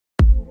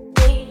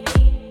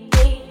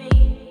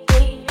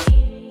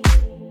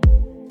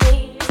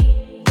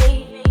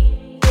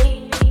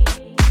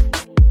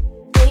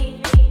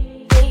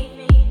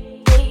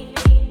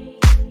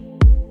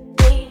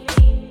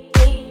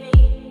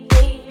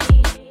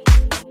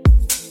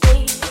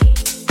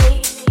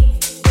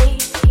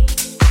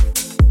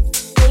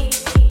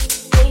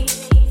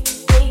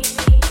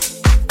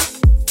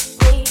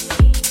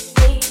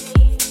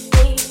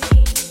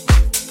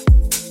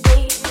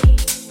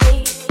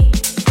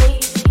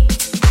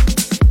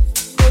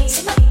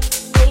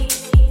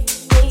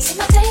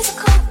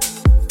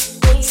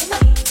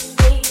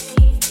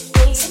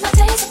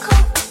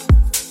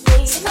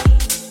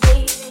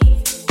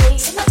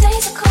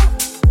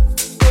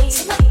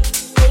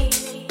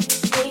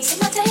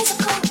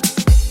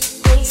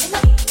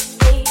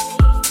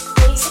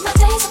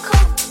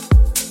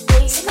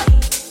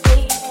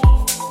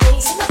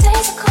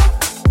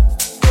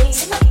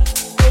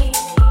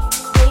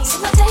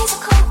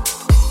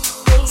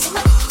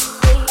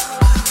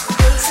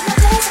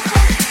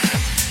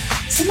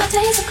my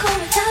days are cold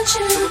without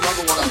you.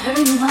 I'm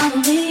hurting while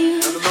I'm with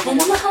you. And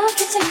my heart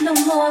can't take no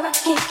more. I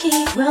can't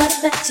keep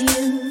running back to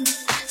you.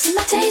 See,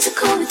 my days are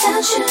cold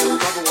without you.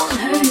 I'm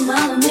hurting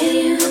while I'm with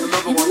you.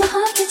 And my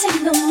heart can't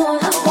take no more.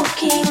 I won't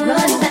keep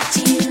running back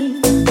to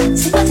you.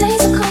 See, my days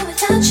are cold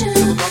without you.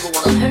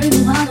 I'm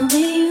hurting while I'm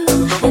with you.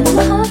 And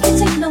my heart can't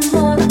take no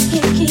more. I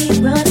can't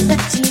keep running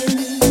back to you.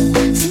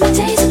 See, my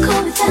days are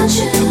cold without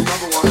you.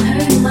 I'm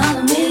hurting while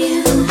I'm with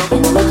you.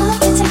 And my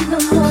heart can't take no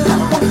more. I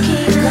won't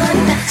keep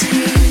running back to you.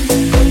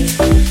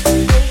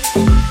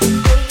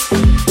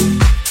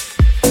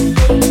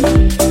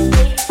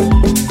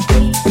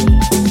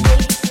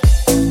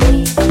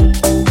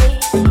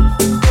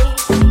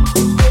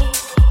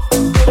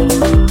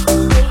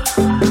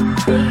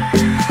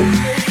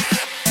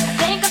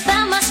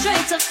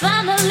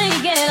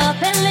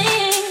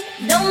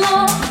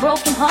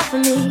 Heart for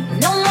me,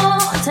 no more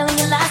telling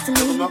your lies to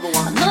me.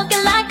 I'm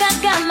looking like I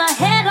got my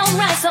head on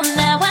right, so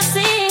now I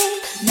see.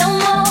 No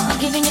more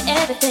giving you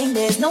everything,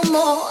 there's no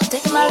more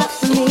taking my love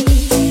from me.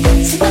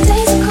 See, my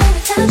days are cold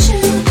without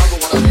you.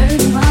 I'm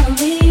hurting while I'm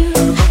with you.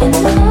 And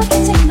my heart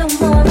can't take no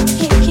more, I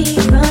can't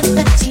keep running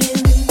back to you.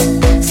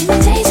 See, my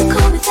days are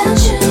cold without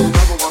you.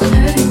 I'm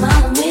hurting while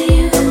I'm with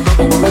you.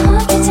 And my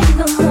heart can't take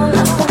no more,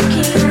 I won't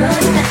keep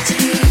running back to you.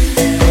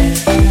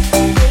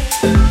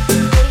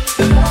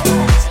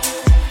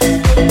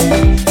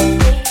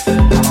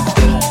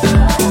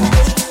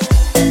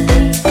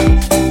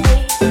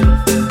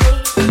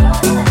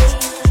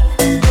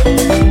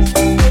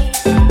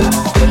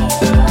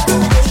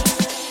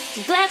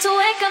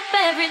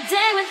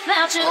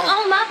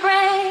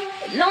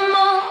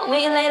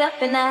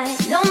 At night.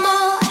 No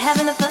more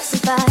having a fuss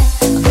and fight.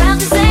 I'm proud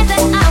to say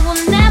that I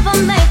will never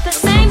make the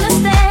same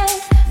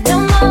mistake. No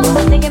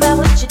more thinking about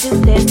what you do.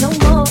 There's no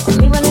more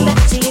me running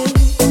back to you.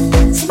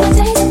 See, my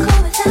days are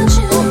cold without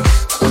you.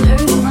 I'm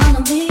hurting while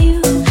I'm with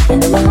you. And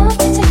my heart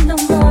can't take no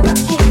more. I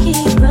can't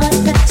keep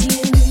running back to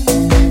you.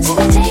 See,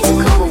 my days are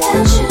cold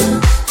without you.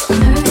 I'm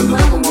hurting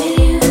while I'm with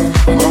you.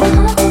 And my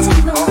heart can't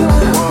take no more.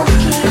 I won't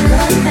keep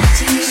running back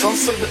to you. Some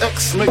say the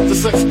X make the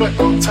sex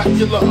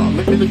spectacular.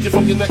 Make me lick you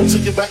from your neck to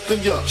your back to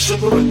your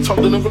shivering,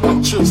 tongue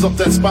delivering chills up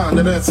that spine.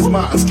 That answers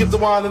mine. Skip the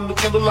wine and the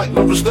candlelight,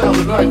 nourish down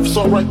the knife. It's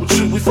alright with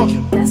you, we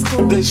fucking.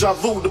 Cool. Deja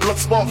vu, the blood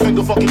spark,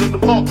 finger fucking in the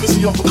park,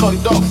 pissy off a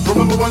cutty dog.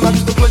 Remember when I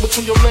used to play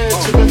between your legs?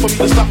 You meant for me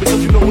to stop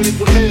because you know it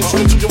would head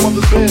straight to your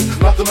mother's bed.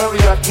 Not the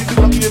Marriott, we'd be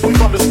lucky if we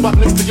found a spot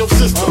next to your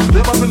sister.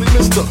 Damn, I really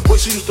missed her. Way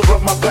she used to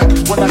rub my back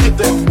when I hit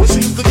that. Way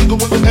she used to giggle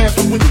when your hands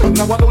were with her.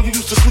 Now I know you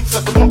used to sweets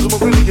at the Park of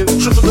Meridian,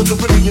 trips to the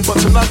Caribbean, but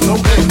tonight no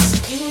ends.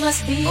 You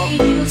must be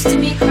used to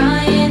me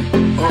crying,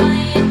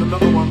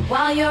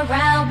 while you're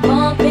out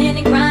bumping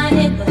and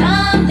grinding, but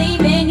I'm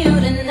leaving you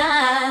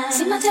tonight.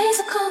 See, my days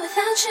are cold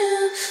without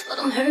you, but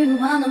I'm hurting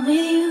while I'm with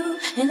you.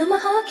 And though my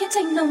heart can't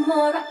take no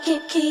more, I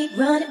can't keep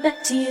running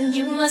back to you.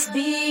 You must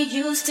be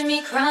used to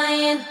me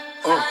crying,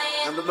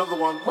 and another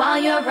one.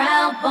 while you're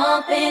out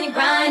bumping and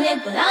grinding,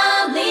 but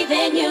I'm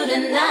leaving you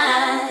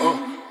tonight.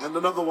 And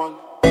another one.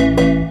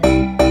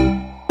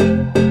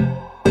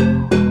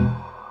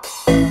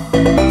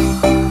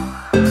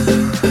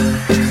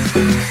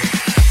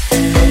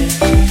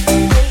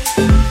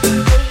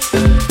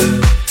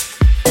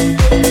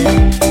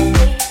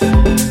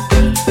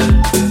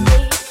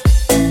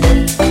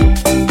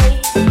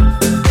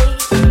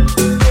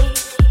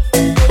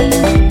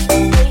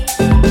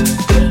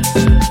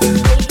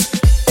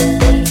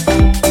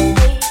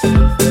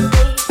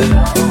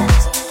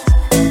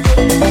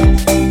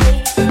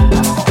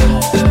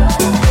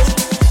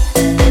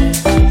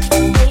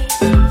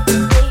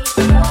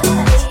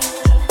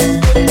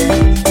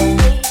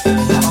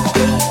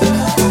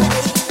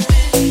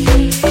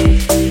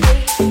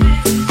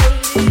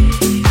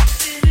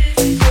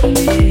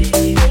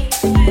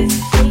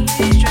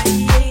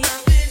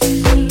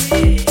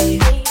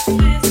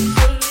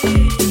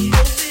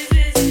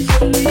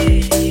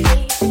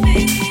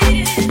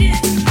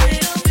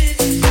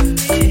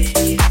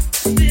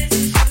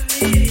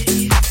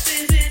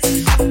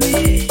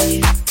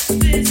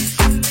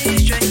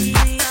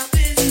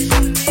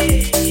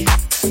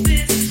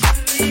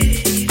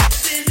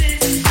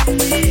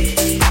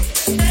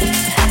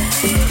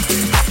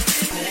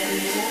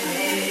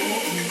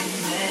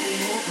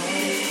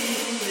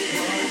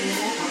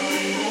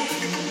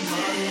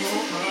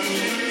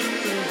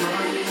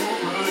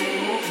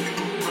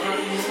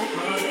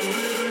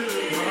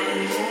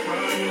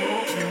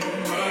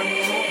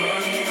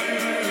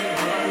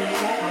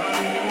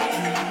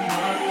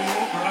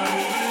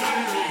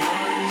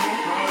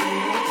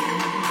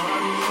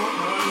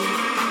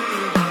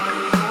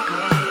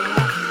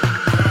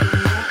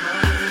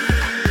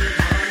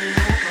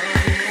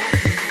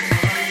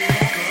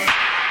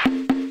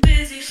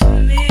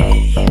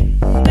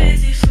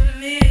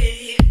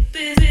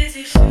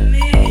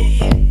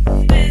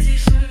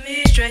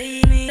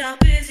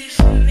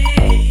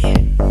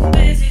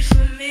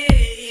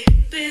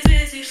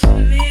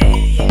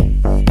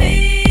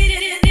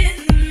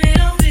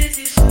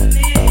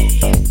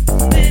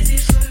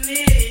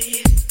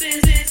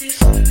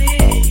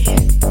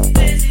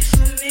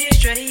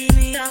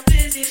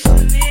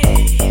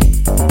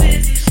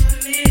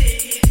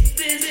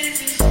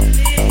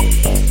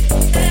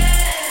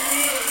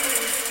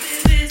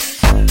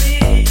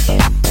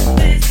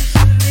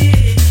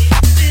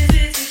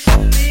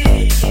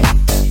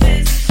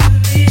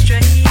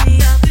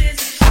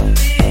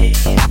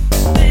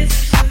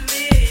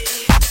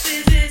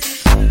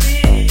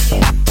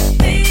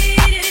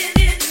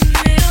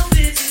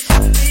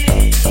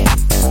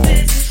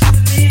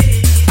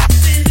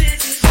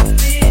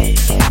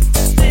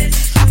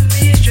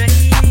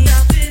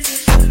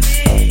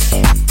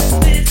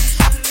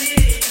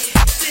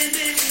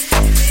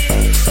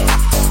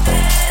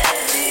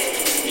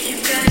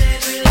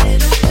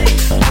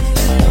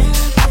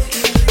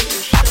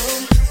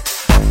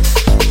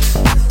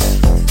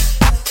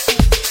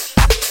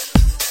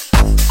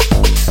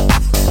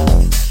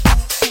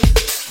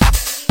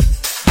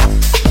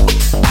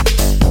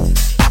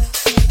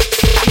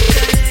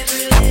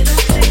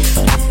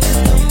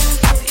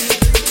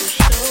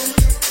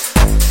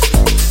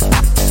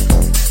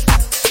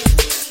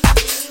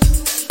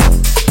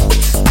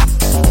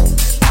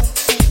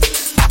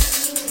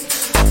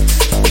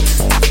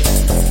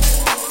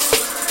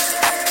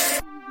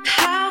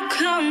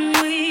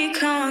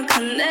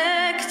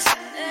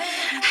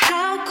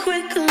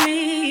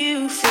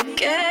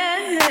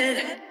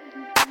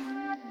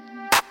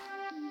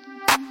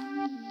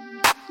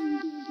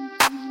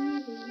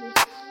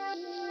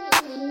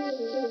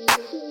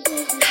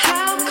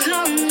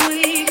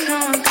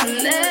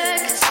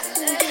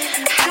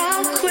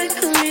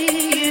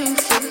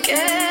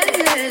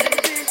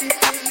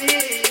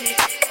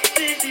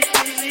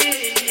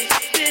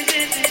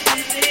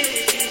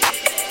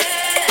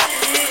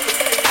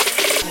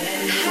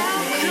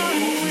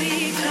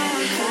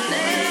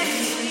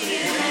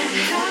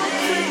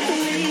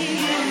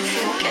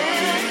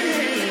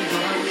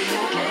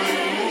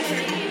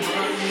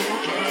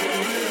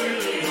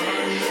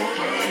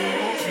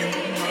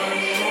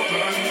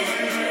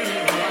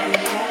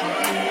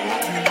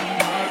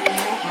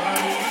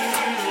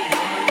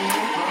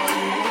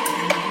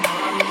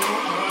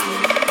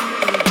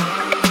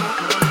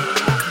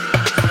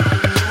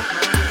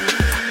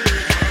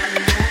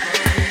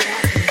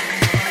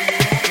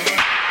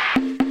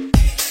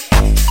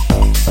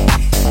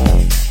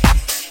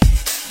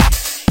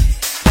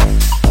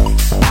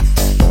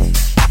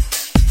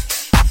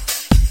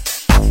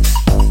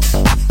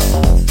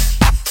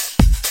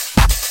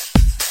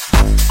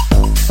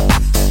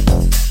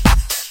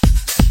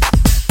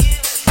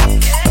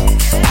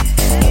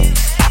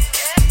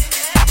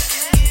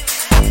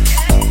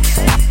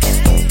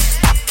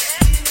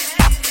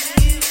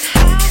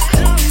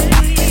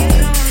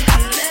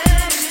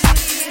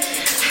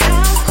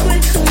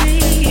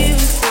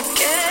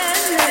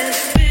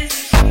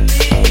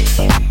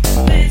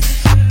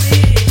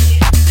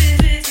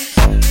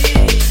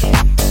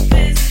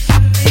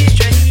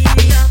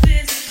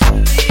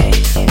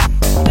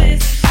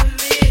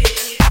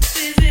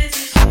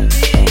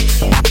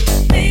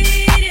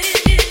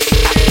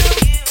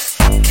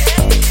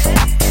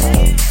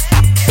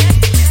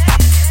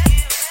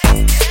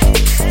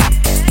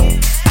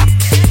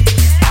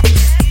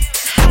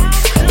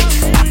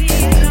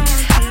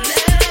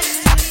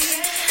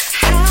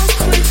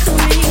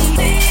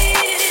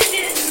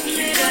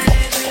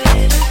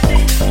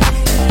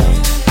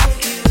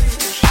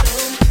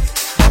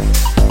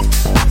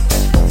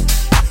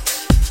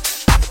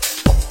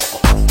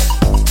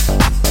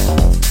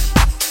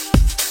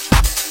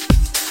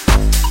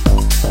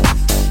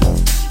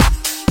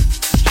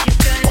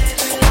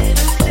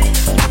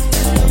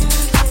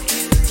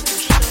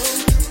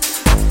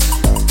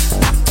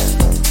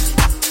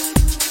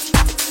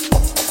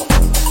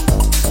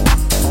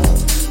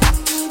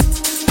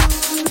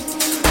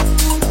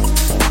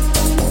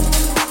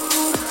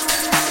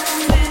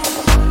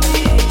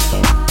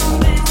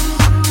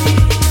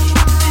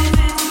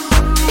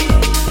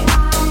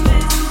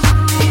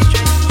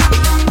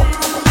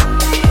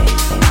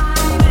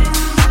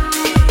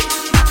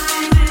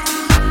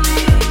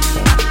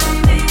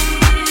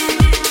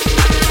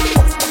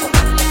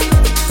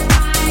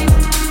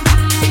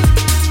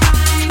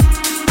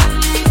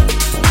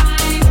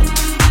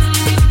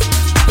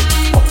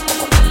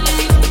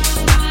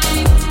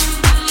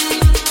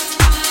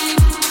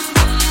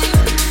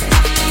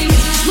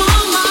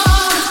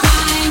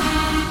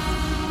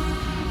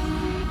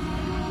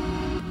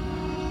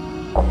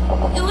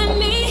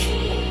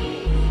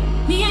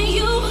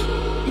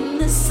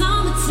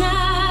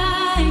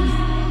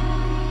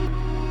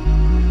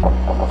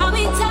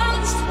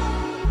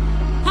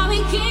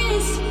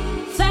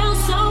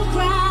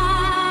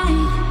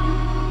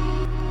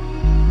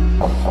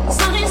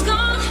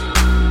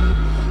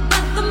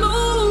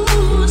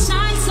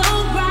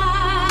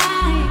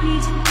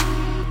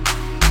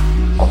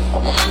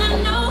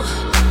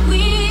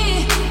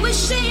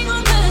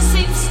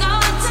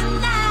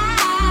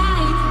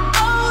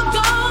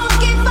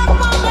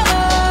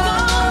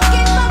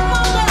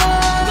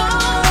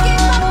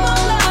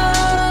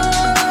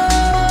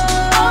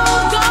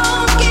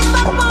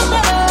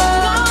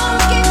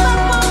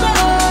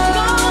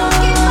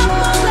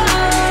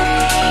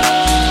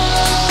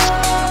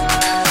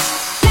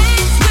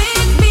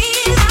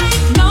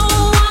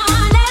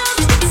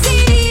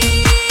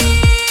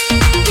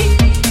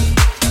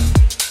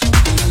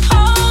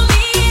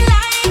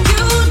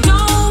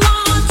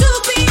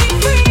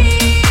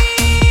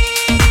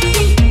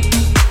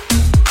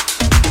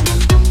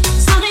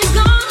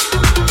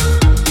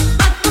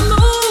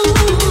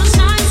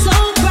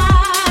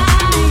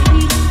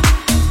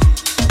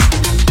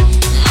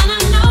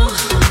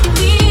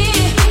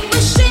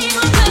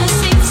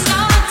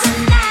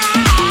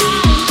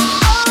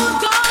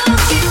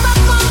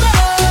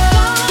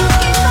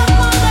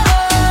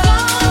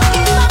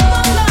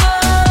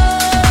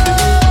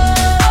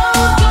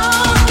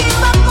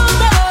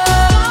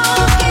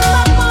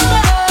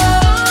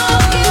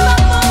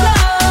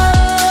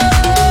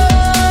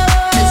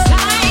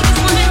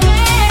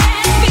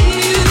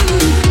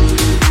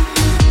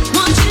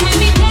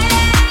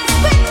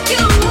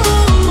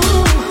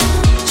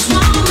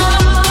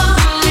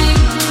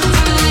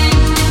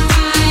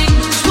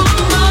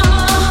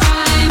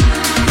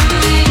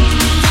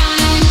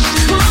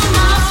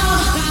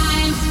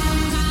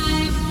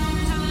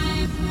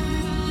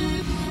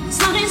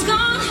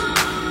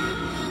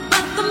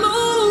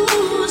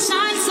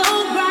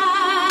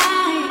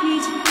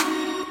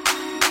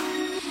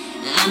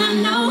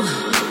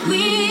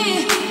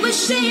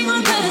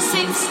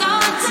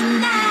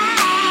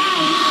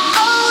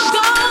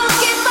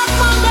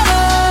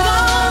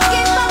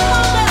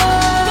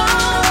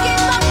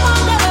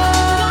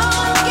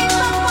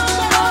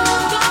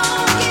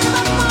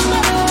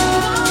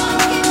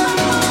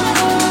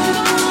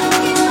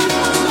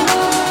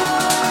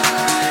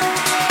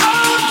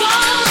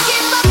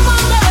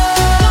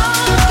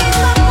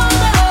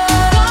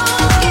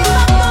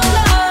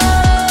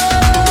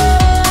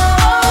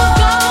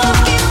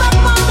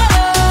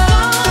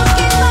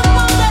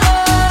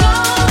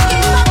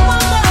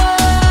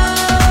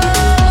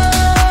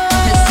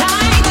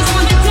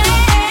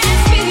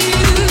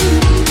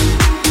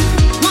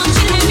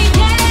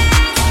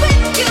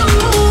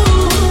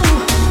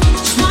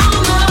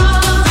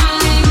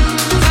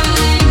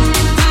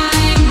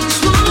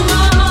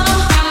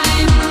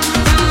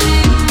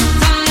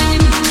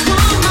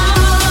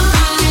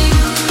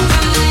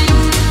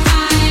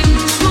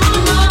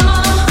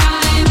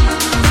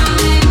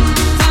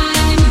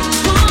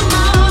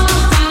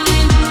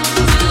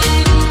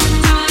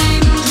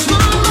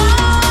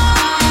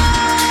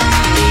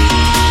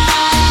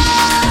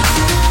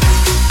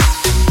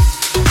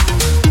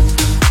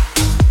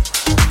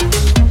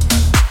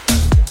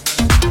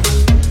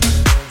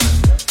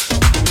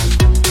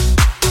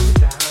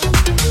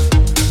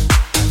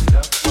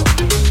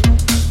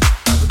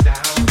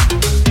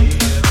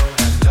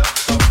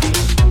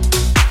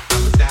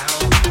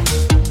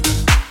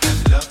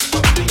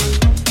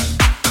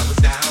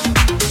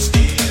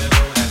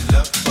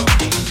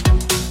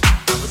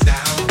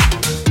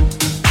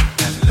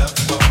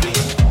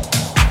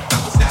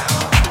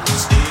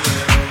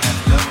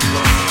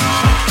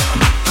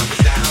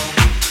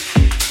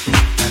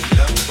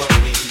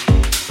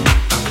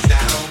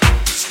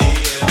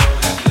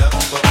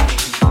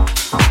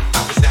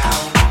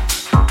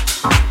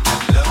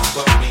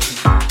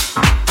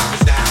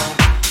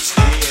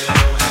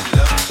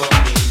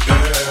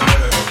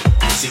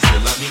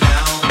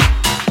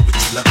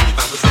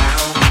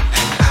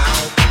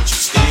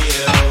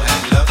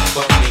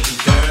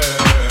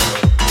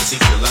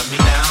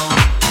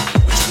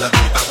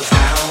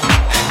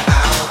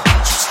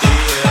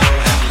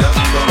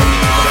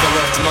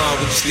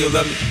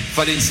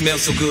 I didn't smell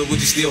so good, would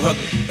you still hug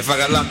me? If I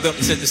got locked up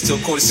and sentenced to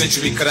a quarter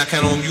century, could I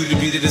count on you to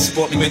be there to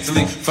support me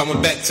mentally? If I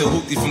went back to a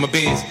hoopty for my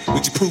bands,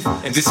 would you poof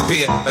and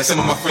disappear like some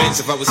of my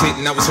friends? If I was hit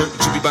and I was hurt, would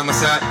you be by my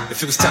side?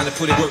 If it was time to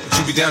put in work, would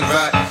you be down to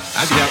ride?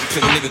 I get out and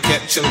fill a nigga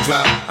cap, chill and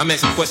drive. I'm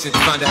asking questions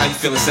to find out how you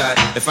feel inside.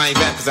 If I ain't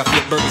back cause I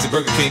flip burgers at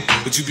Burger King,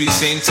 would you be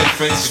ashamed to tell your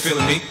friends you're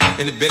feeling me?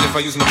 In the bed if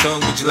I use my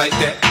tongue, would you like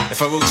that?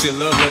 If I wrote you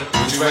a love letter,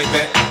 would you write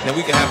back? Now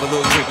we can have a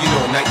little drink, you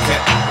know, a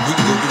nightcap, and we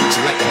can go do what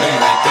you like, I know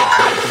you like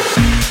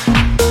that.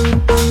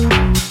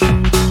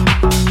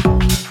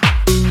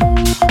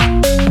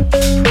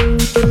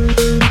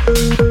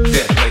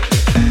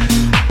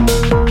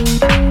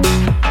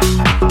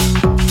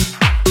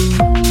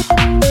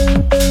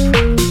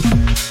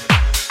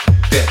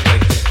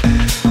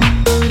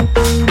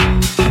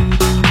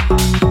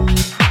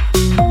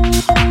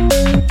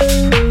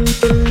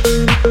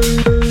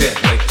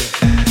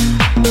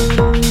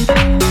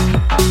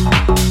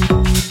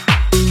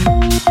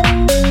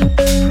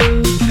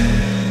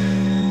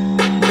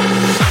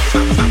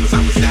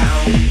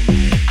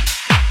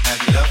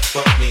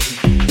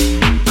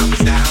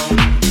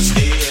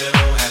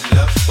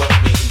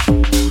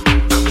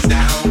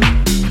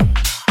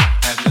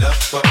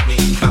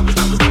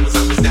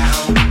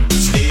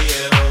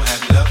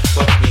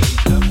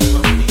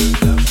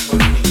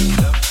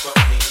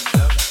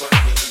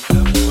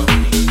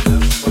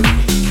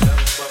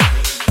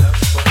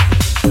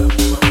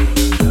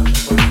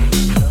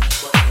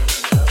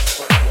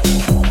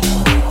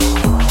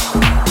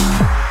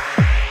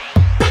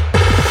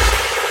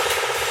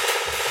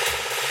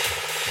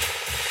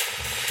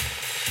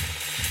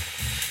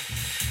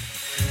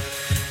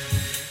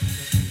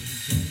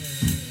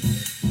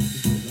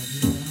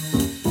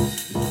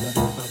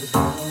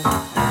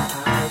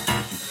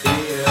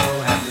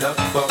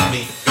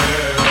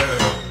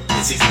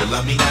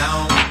 love me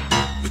now?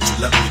 Would you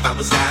love me if I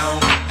was down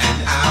and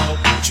out?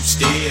 Would you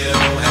still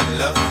have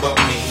love for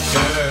me,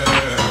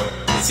 girl?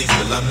 It's easy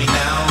to love me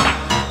now.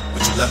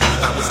 Would you love me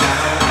if I was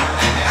down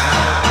and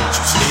out? Would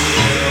you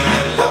still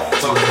have love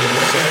for me,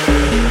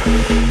 girl?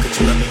 Could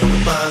you love me on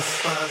the bus?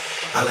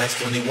 I'll ask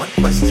 21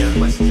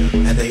 questions,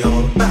 and they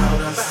all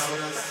about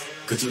us.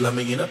 Could you love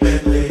me in a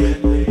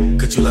Bentley?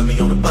 Could you love me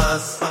on the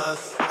bus?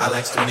 I'll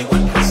ask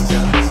 21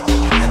 questions,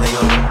 and they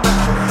all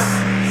about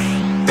us.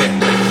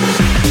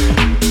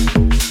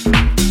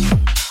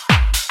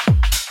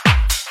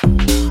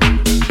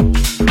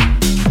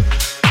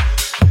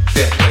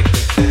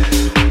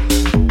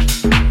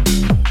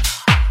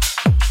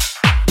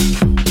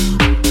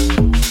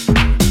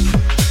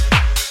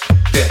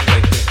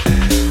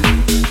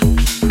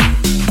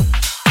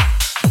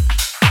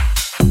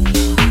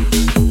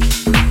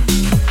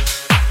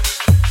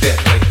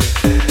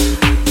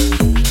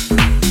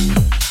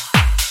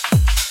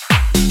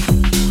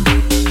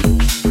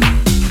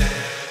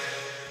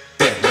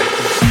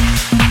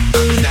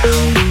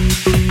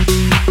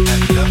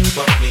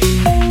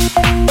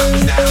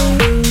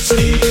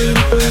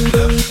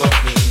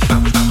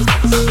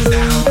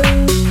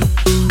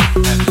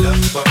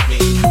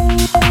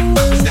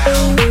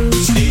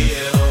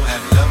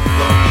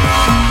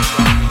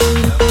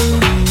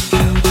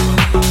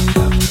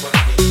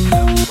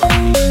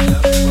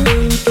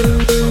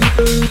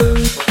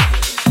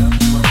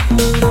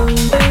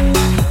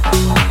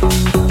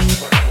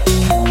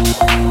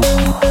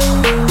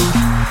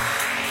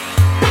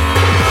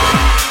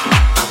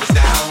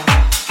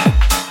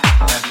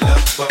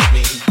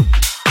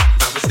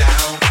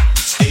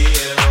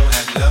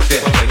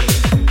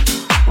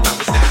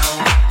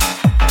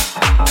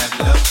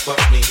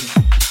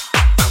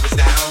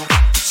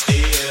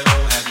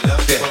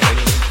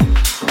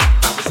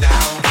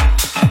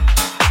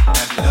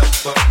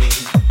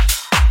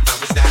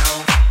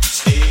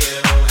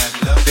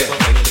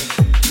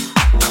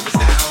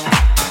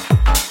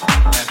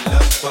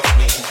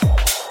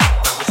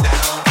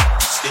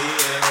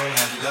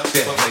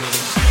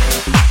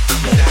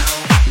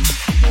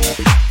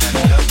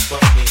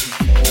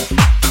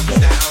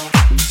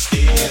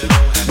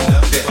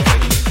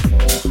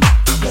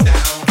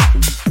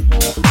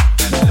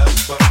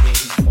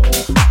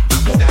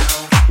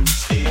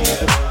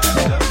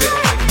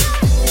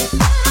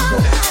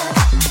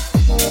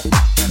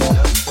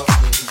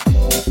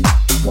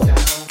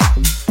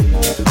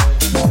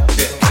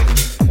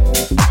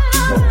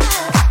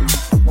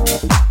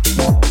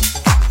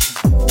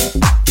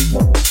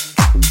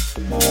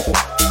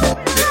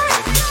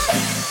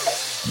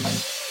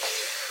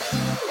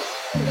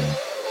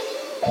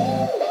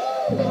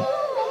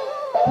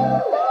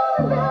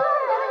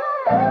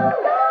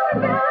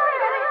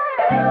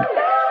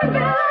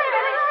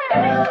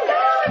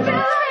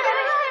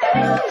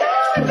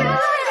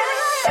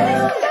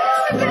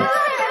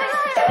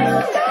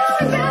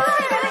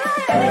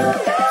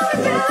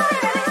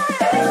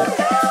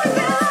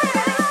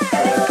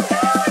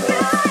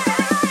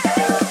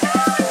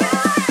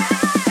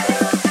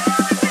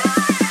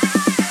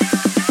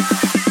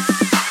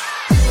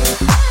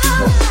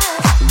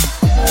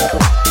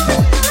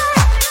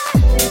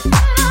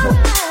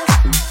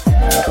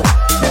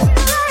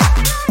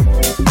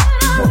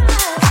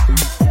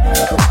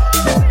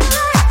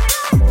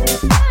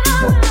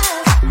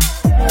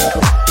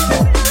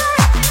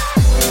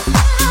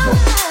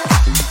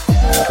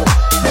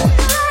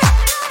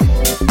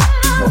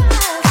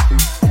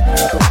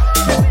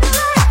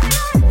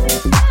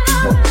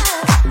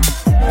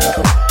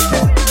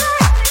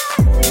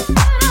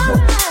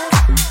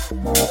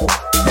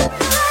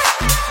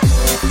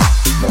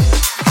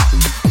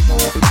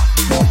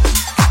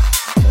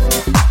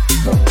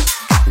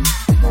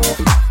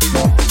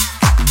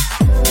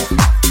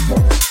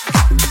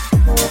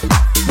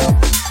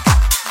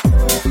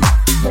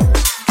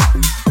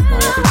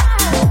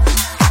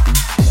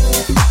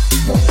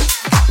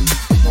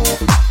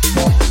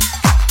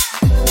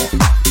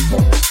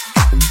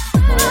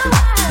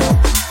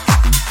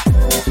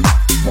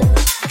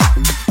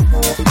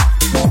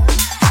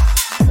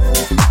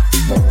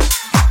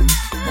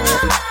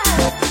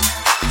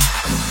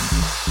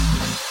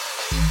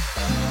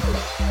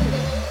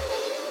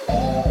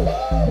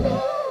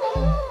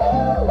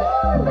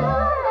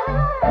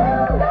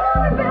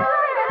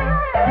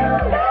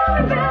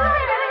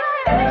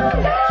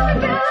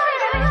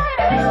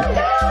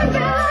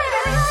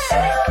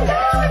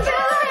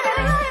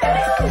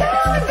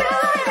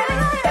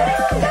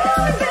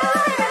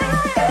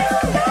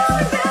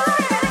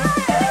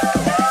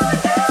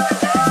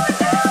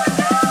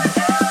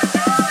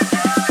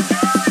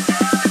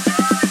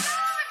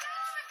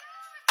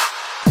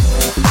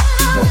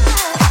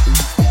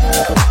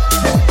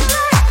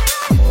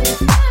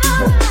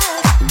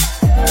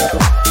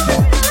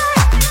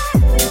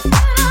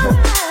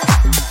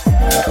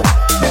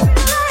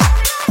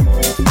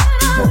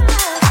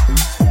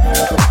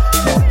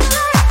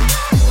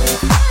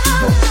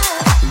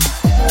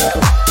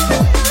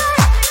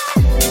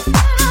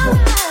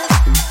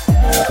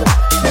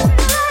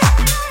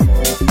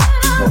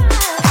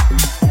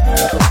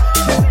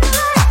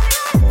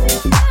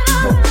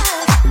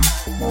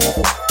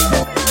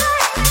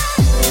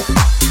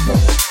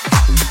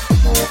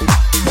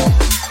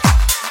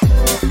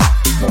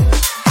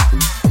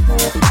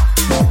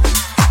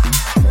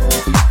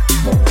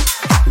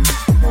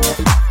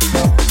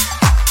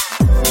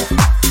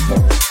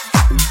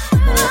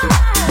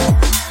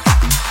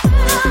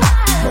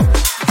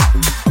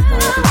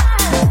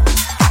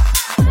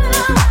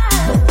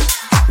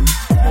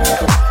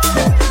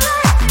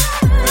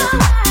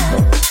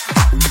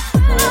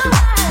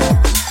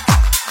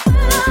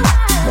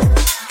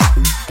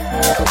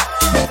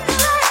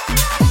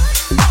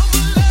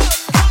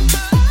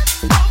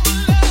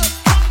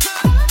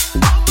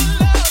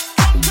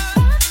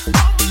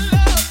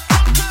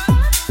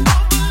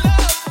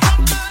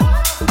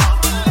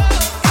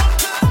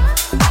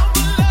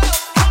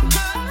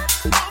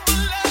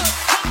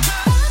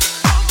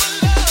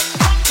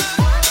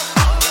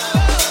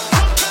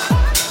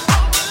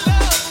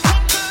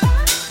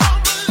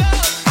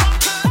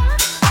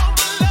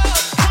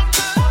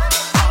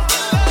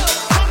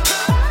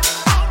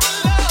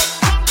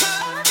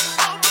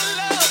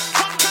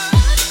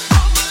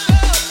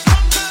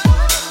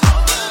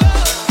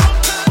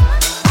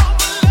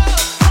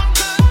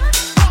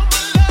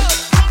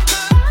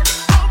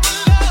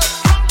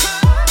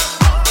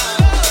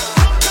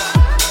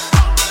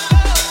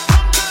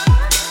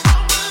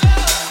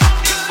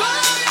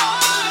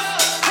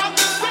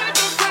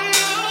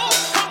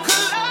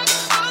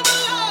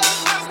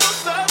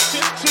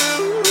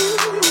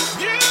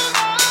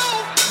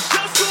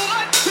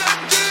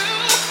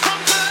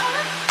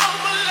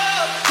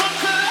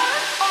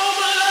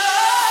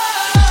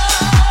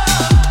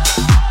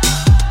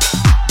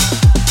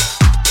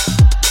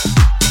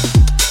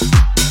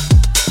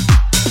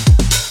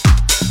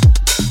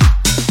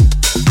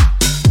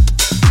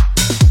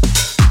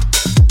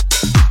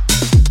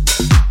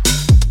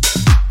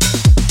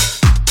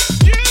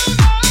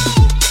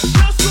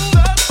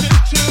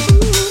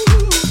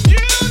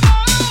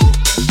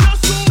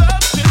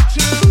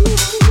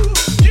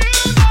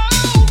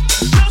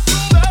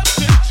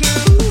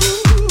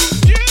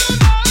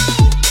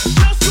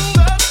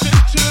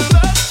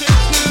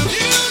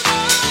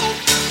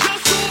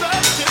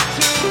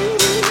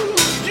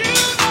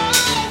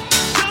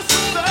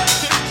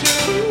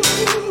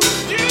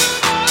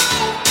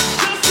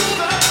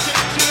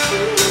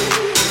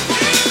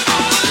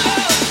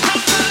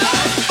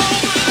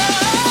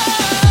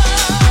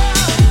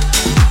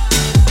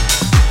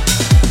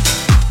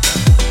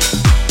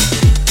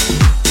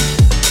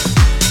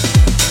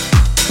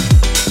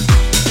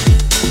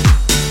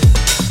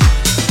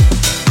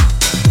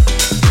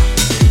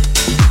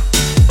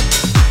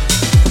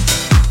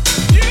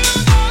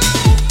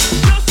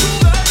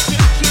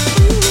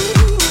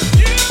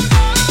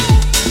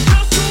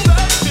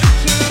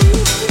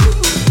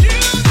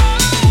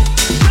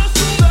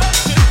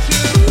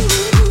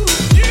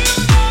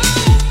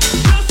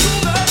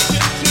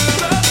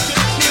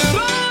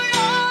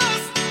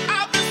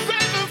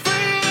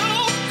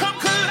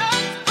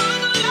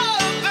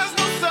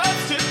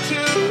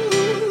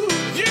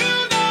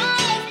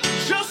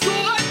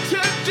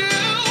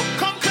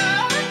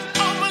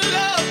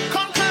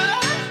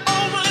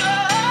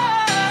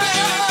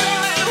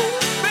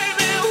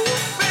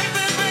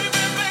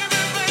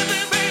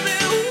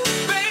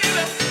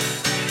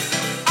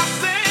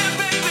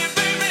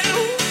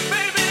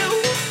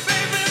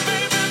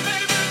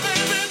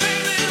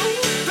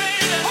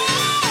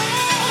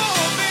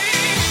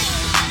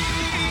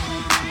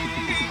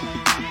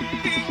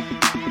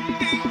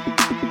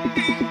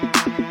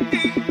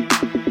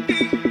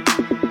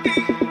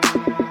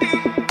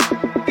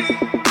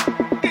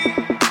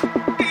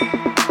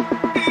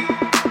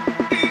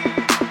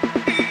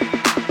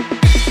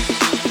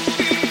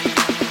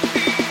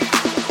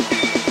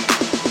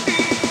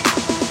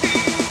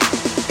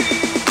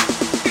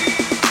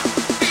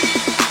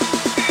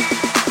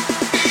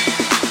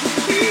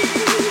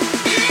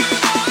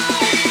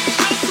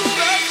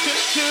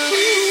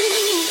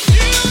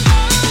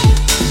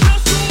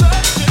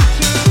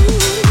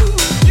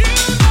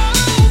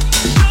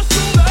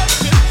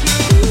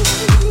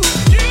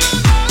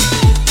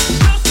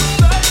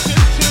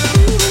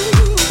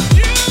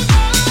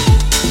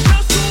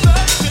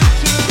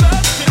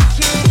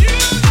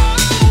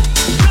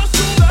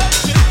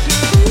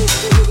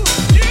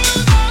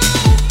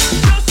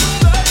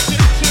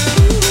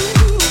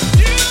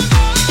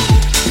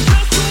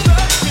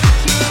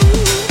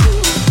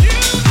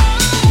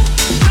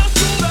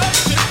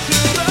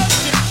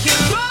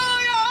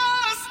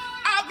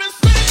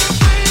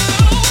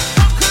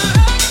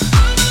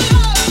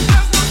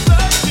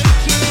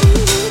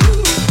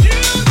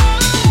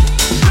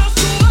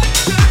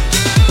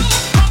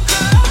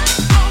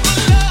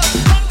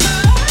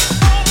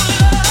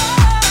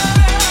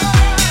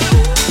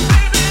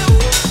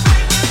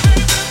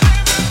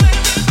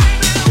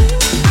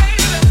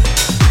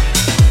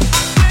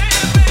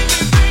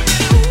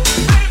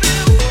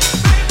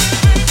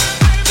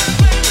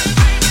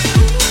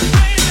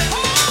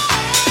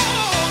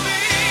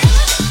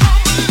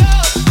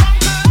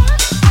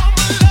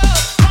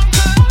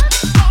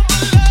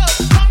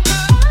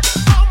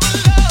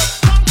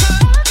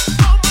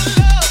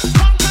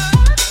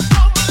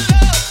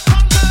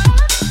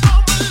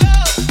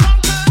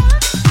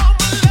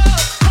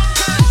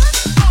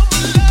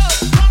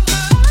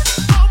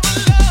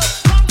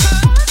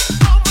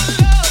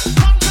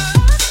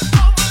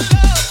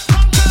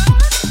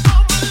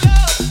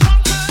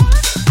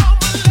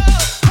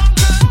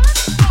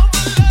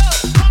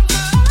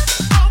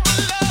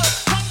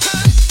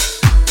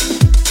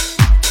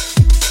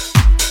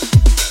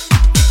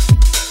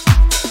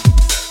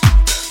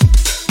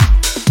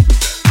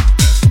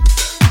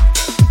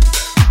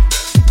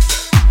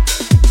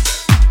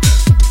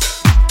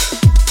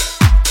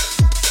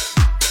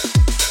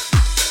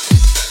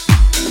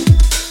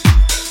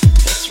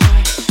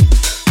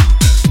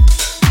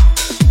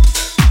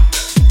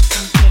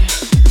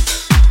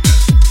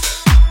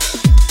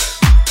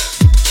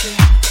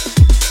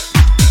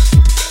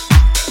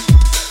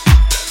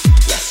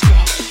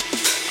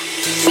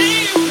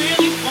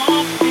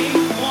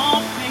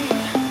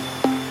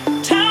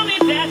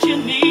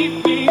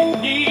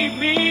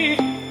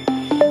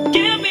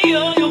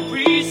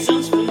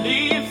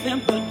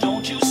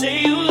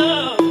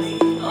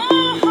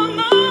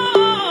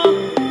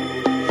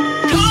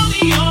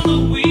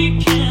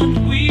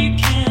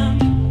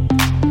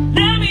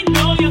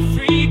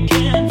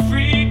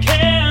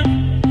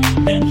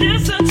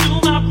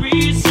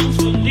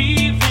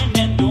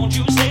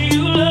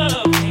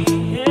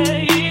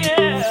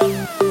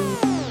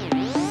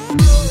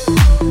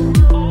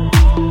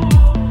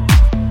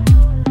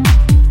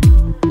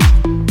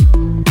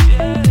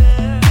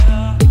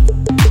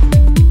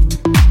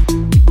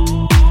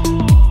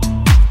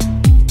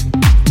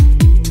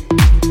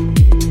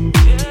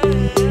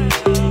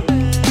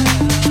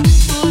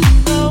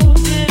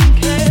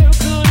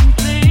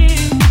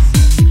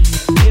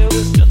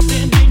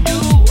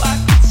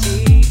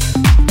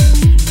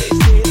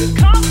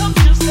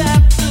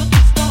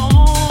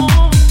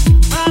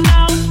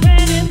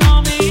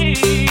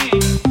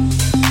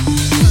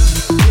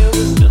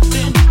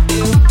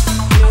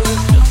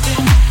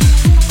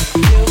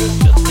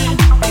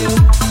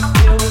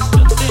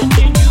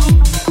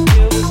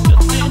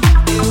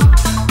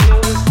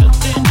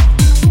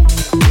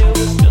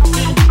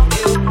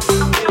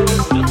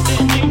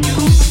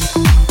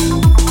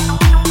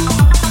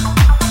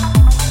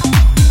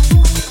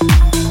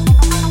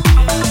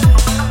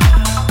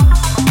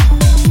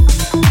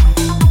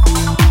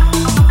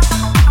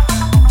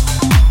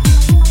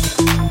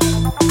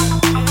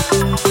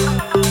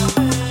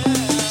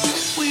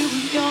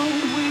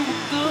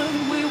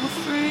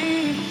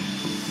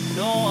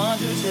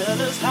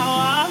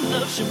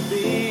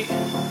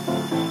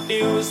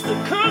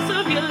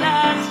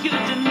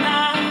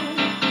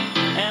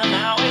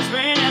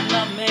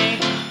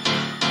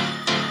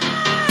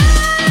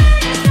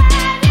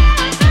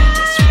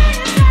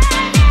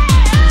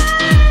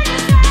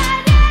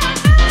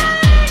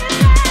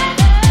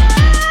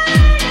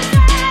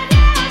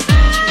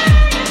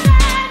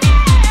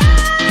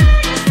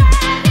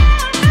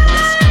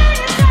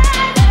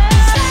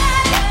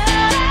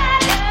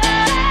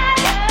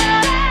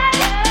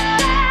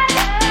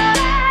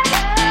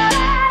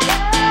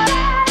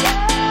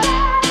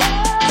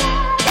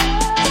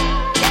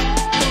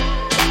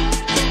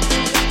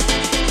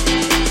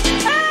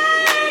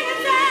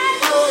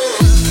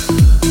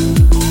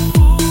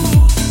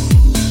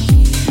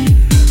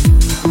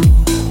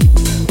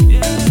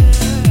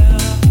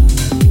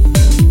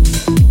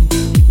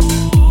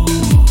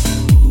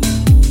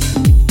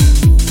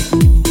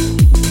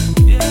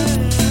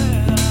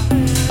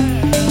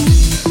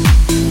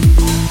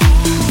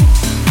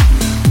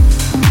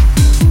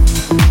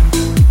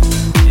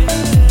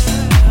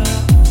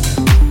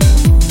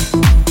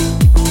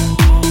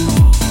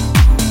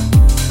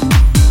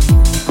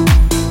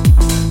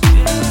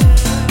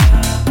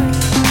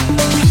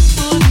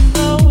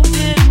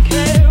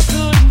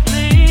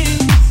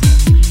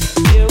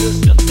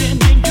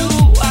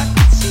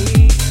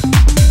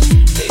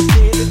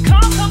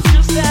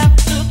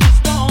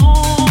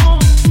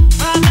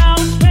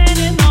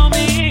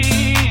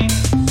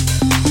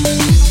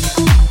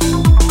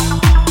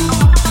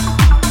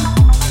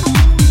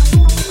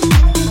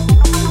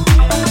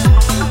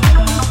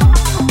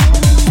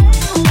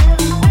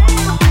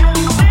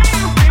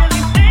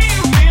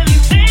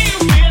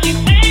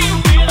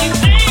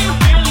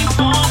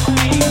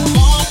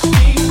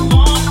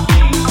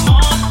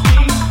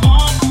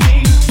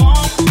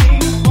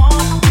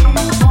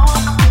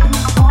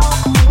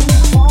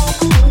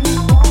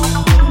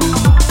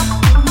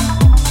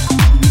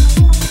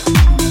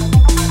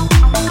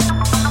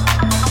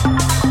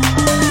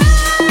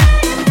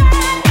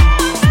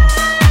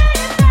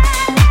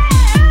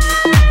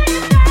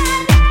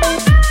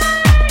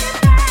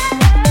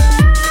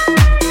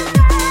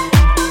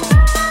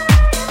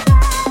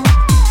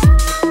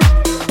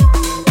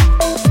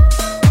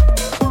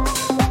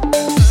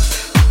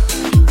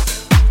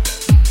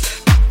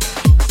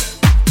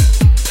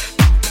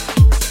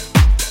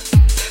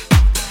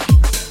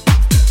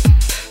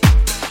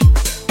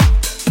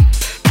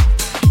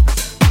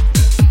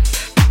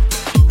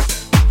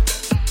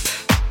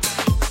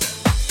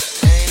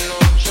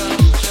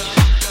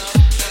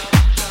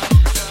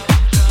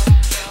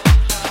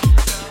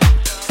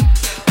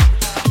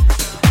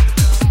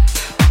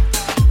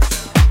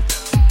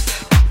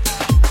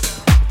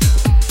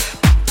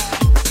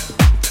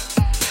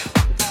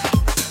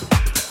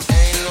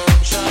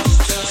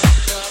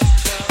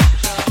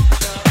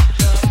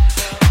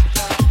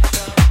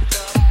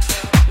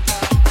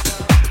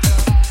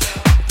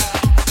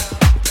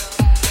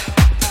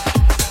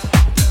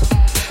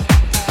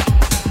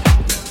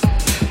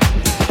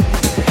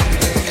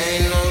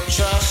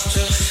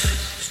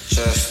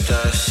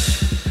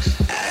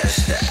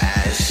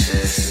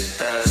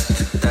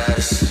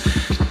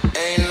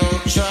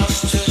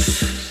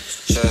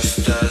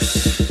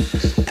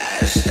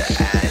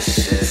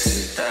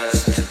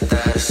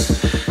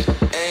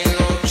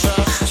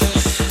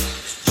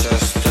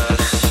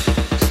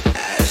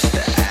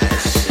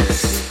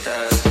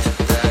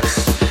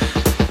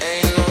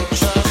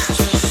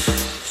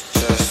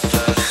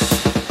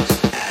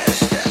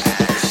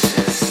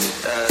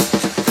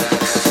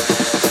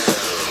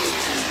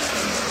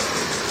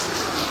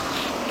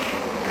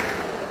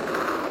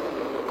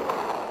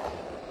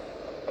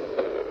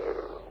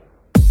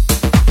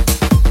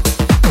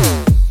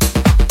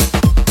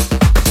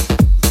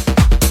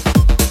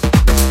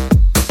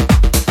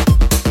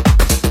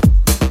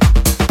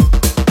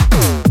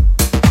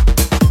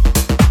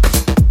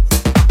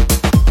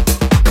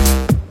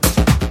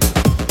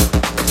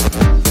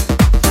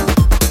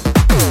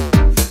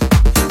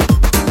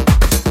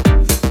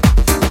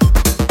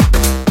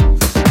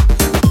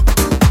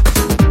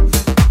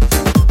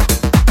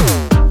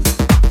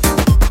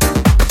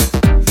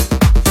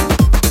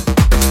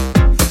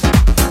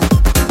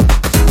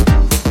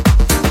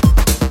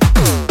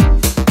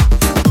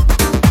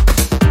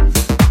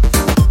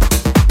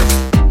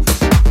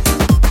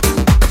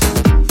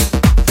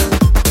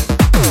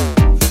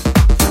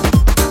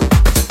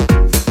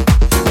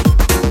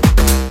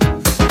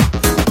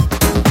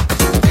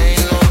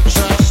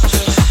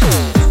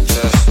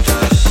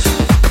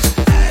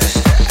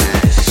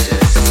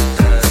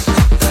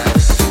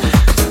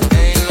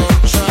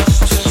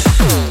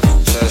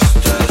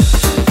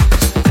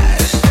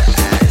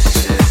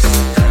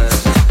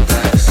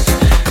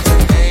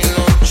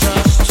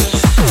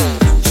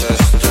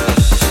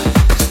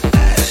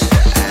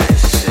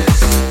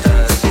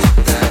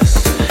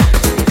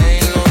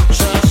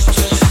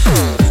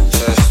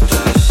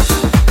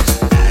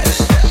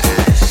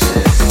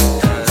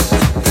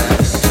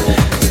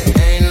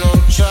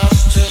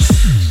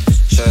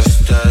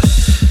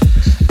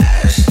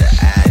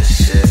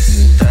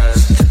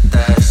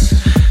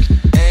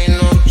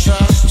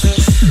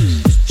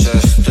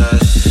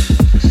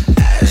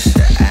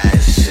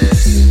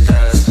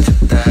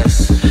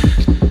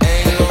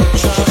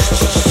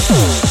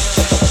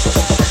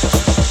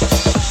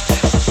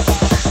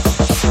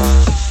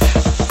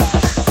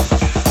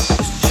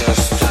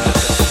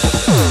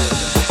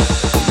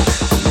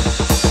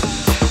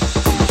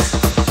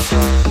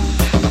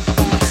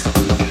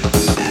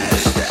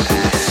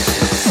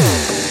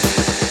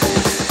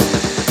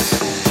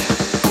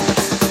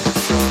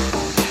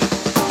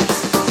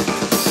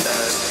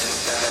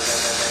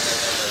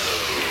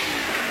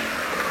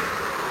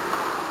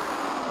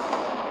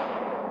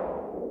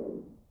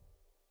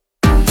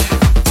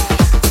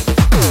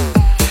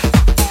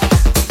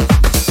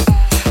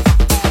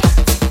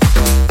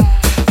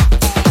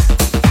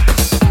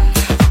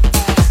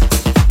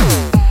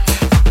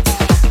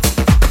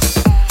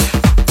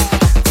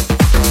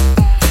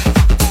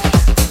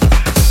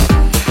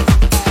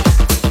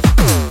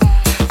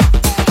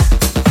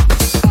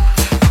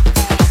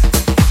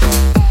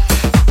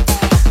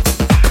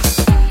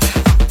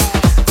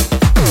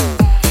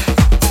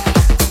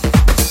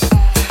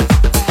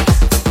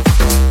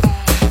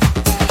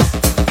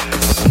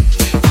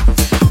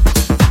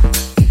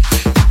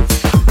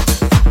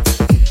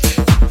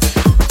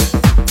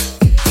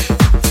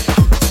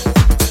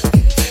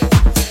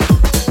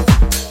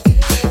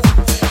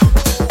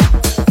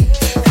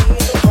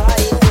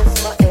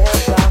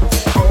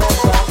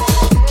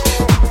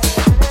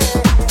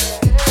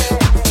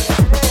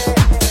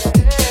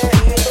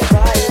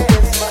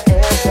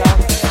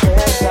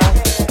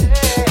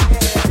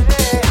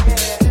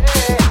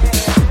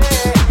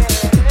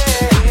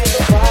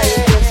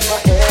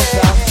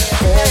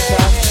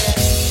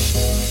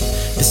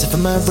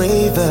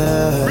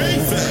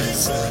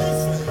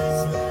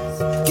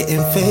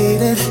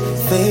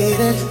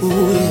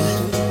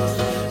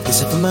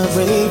 This is for my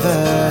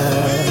raver.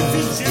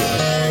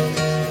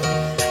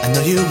 I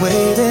know you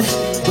waited.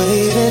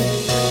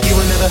 You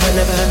will never heard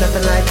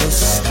nothing like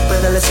this.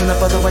 Better listen up,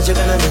 otherwise you're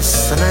gonna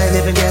miss. And I ain't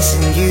even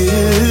guessing you.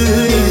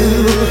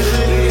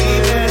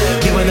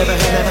 You will never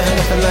heard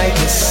nothing like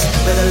this.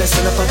 Better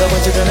listen up,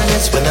 otherwise you're gonna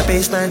miss. When the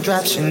bassline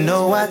drops, you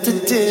know what to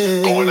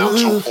do. Going out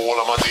to all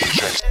of my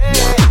DJs.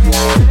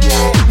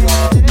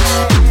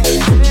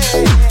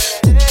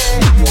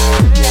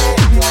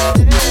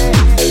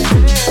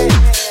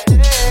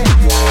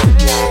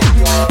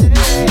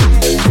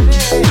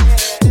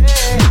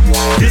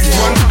 This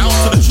one's out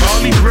to the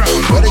Charlie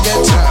Brown. Where to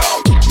get down?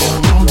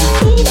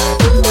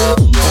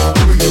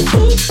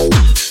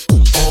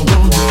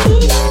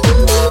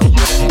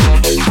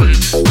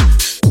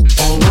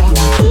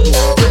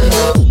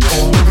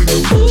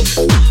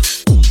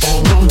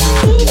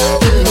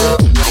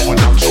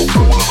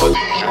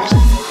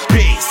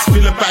 Bass,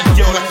 feel a bad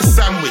girl like a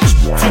sandwich.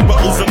 2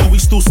 bottles and we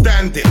still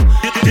standing.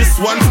 This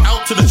one's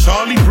out to the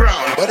Charlie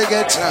Brown. Where to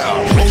get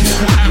down? Old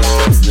school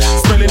anthems,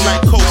 smelling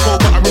like cocoa,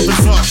 but I'm in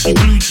Versace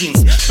blue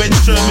jeans. Ben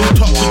Sherman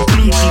top with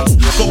blue jeans.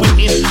 Going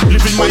in,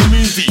 living my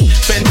movie.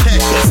 Ben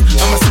Teckers,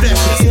 I'm a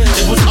steppers.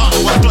 It was art,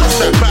 I dodged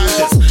that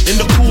baddest. In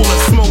the corner,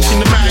 smoking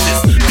the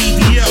madness.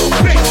 BDL,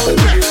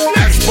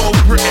 Asbo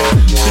Britain.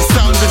 The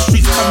sound of the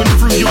streets coming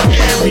through your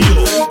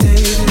area.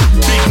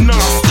 Big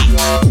nasty,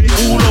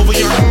 all over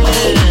your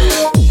hand.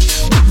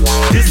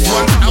 This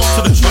one's out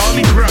to the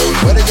Charlie Brown.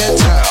 Where to get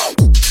down?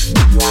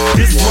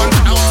 This one's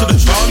out to the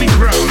Charlie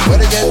Brown. Where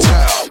to get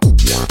down?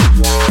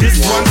 This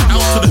one's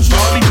out to the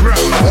Charlie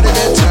Brown. Where to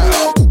get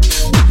down?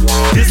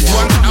 This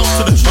one's out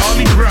to the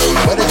Charlie Brown.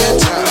 Where to get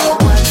down?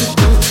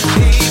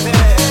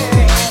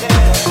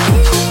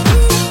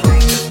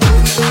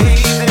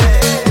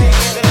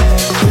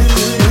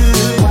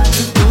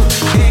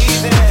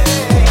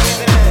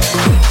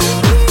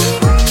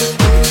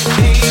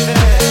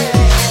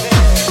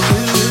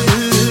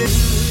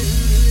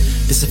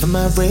 This is for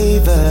my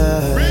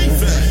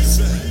ravers.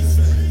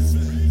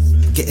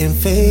 Getting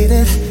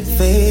faded,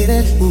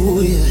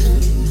 ooh yeah.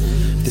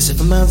 This is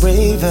for my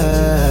ravers.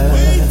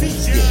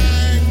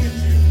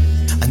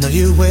 I know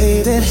you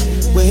waited.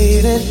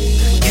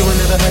 You will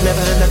never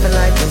heard nothing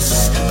like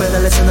this. Better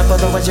listen up,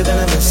 otherwise you're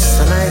gonna miss.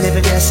 And I ain't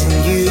even guessing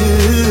you.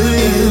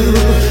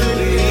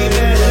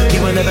 You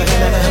will never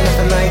heard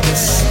nothing like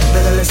this.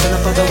 Better listen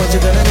up, otherwise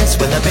you're gonna miss.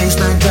 When the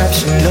bassline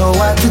drops, you know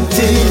what to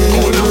do.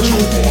 Going out to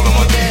all of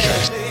my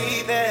DJs.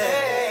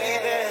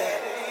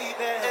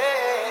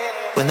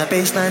 When the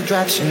bassline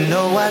drops, you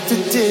know what to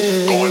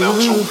do. Going out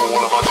to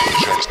all of my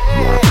DJs.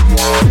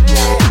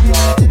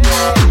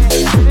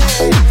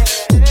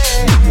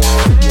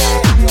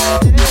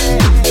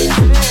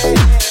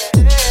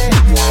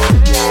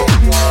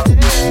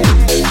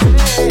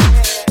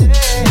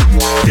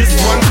 This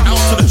one's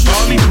out to the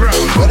Charlie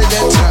Brown. Where to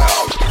get down?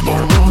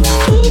 Going out to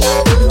all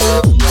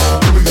of my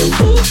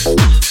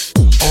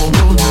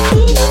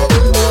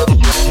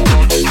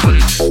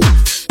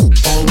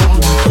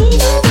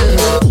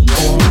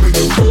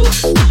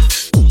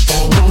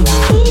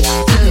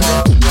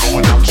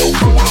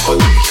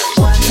DJs.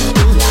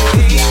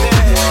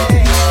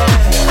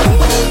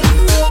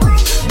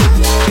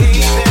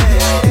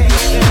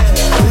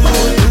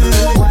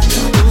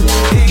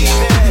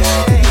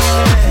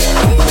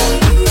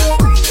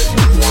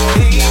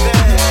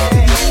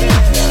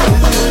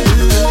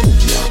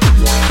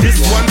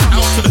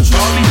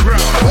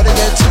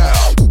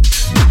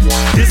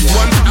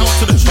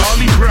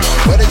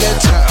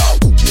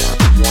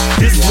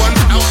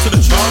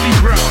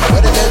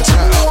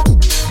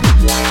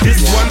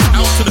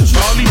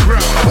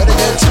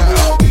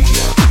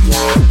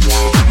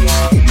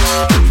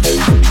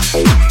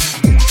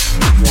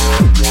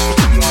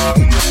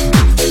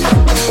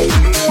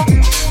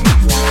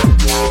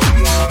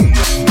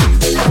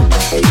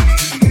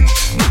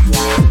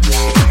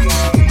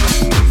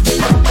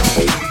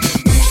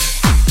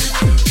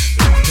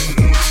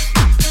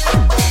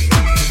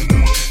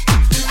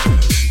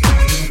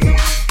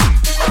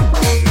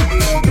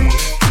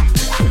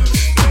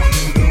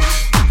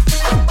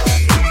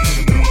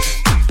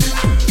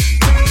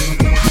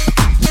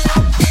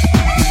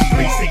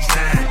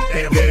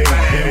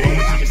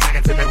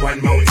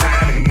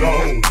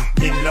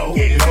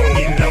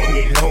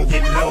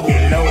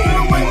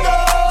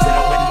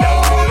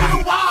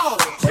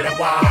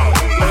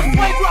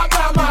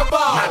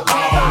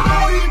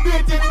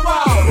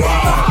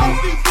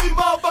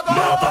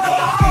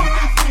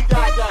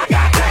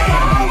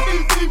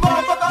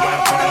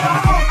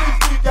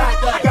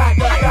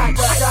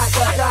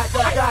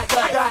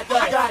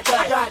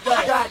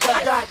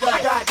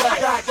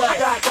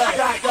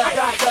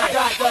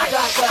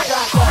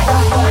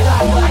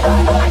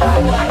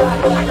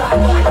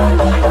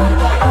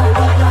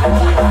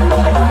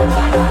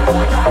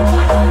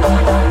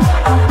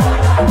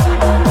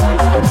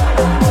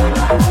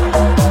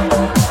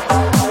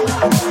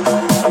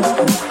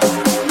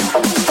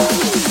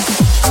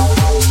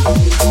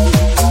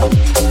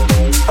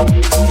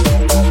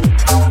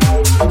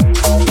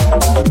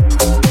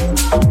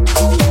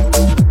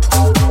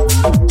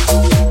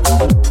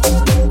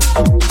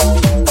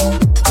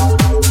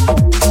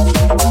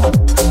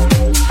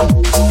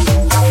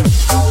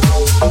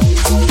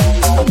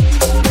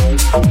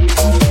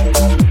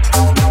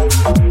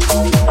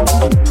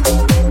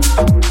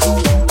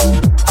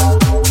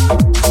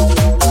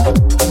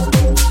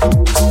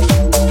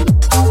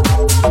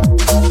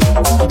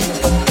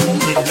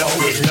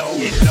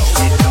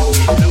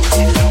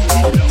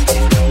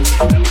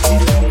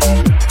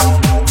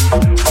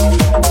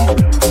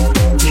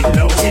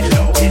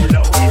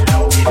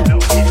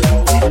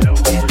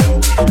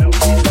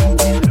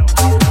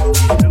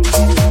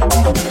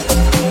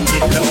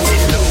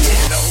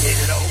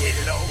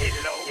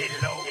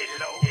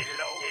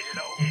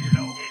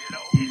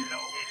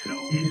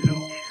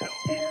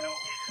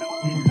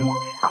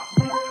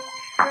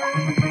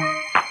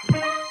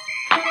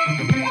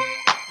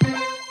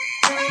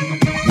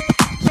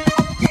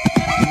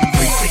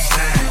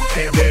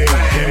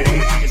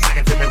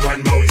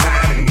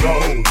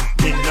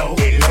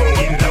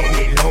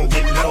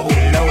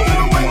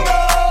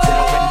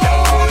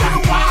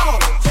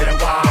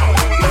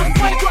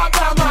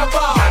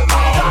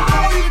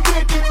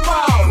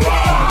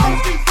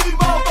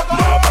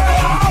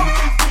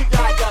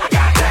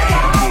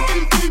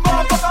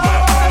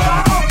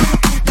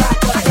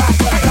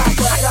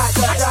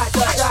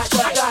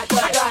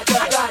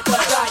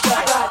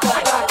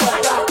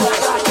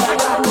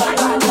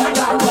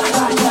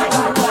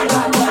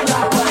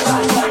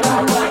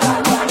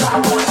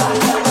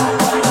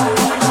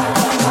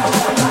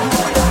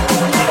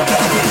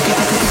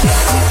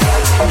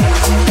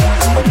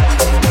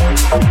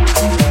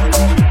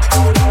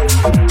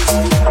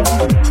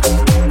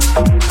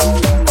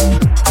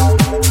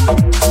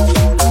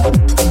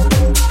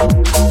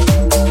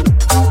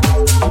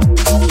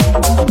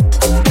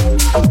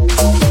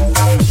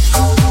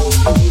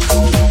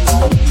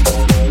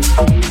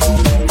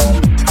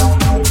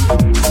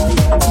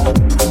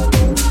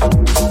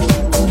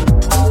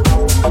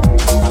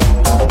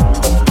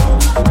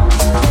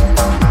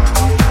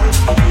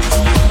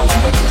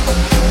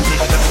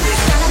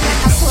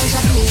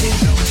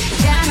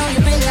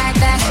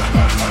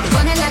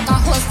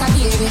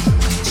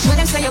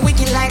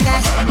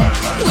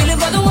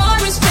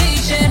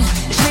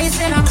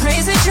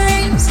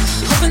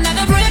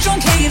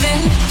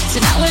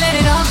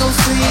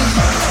 sweet.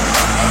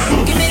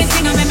 Give me the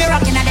thing, make me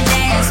rockin' at the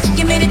dance.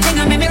 Give me the thing,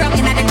 make me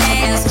rockin' at the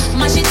dance.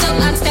 Mash it up,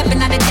 I'm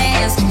stepping at the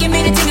dance. Give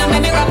me the thing,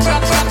 make me rock,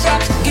 rock, rock,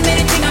 rock. Give me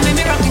the thing, make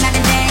me rockin' at the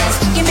dance.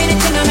 Give me the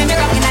thing, make me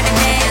rockin' at the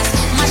dance.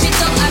 Mash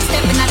it up, I'm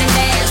stepping at the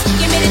dance.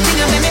 Give me the thing,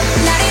 make me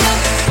light it up,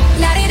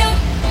 light it up,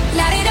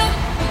 light it up,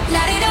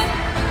 light it up,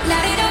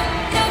 light it up.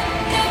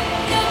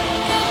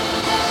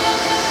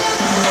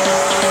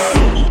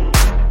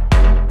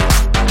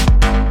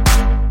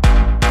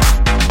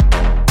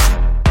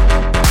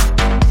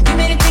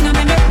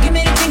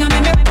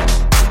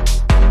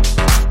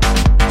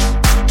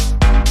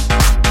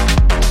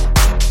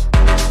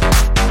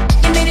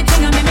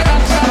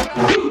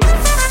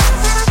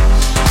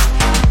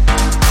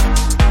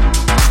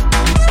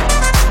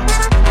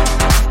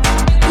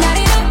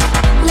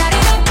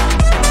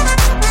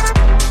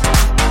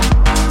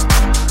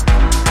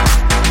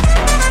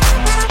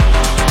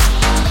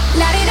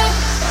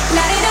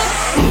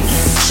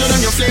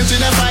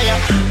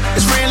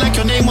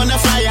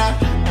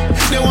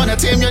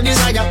 Tame your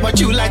desire, but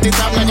you light it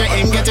up and your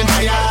aim getting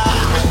higher.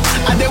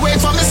 And they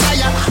wait for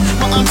Messiah,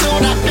 but until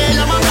that day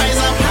I'ma rise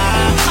up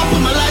high. I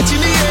put my light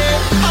in the air,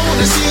 I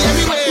wanna see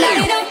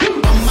everywhere.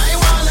 One by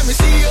one, let me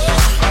see you.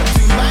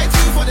 2 by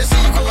 2 for the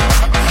sequel.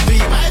 3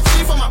 by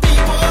 3 for my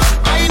people.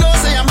 I know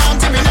say I'm bound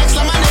to be next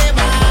like my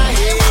neighbor. Hey,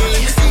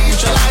 let me see you.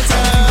 Put your lighters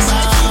up.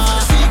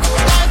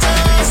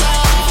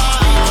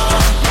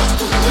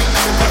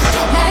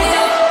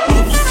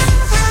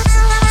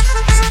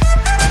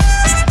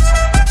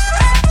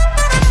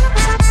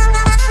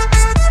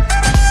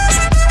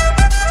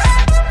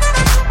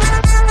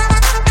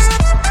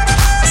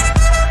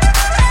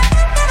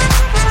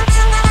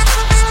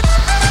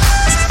 up.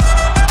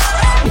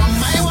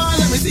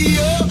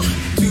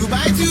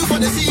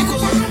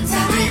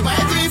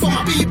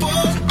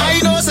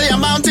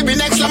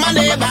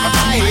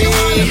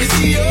 Let me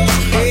see you.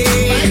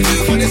 Hey,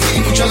 for the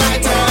sake, put your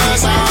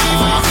lighters on.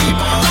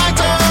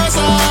 Lighters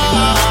on.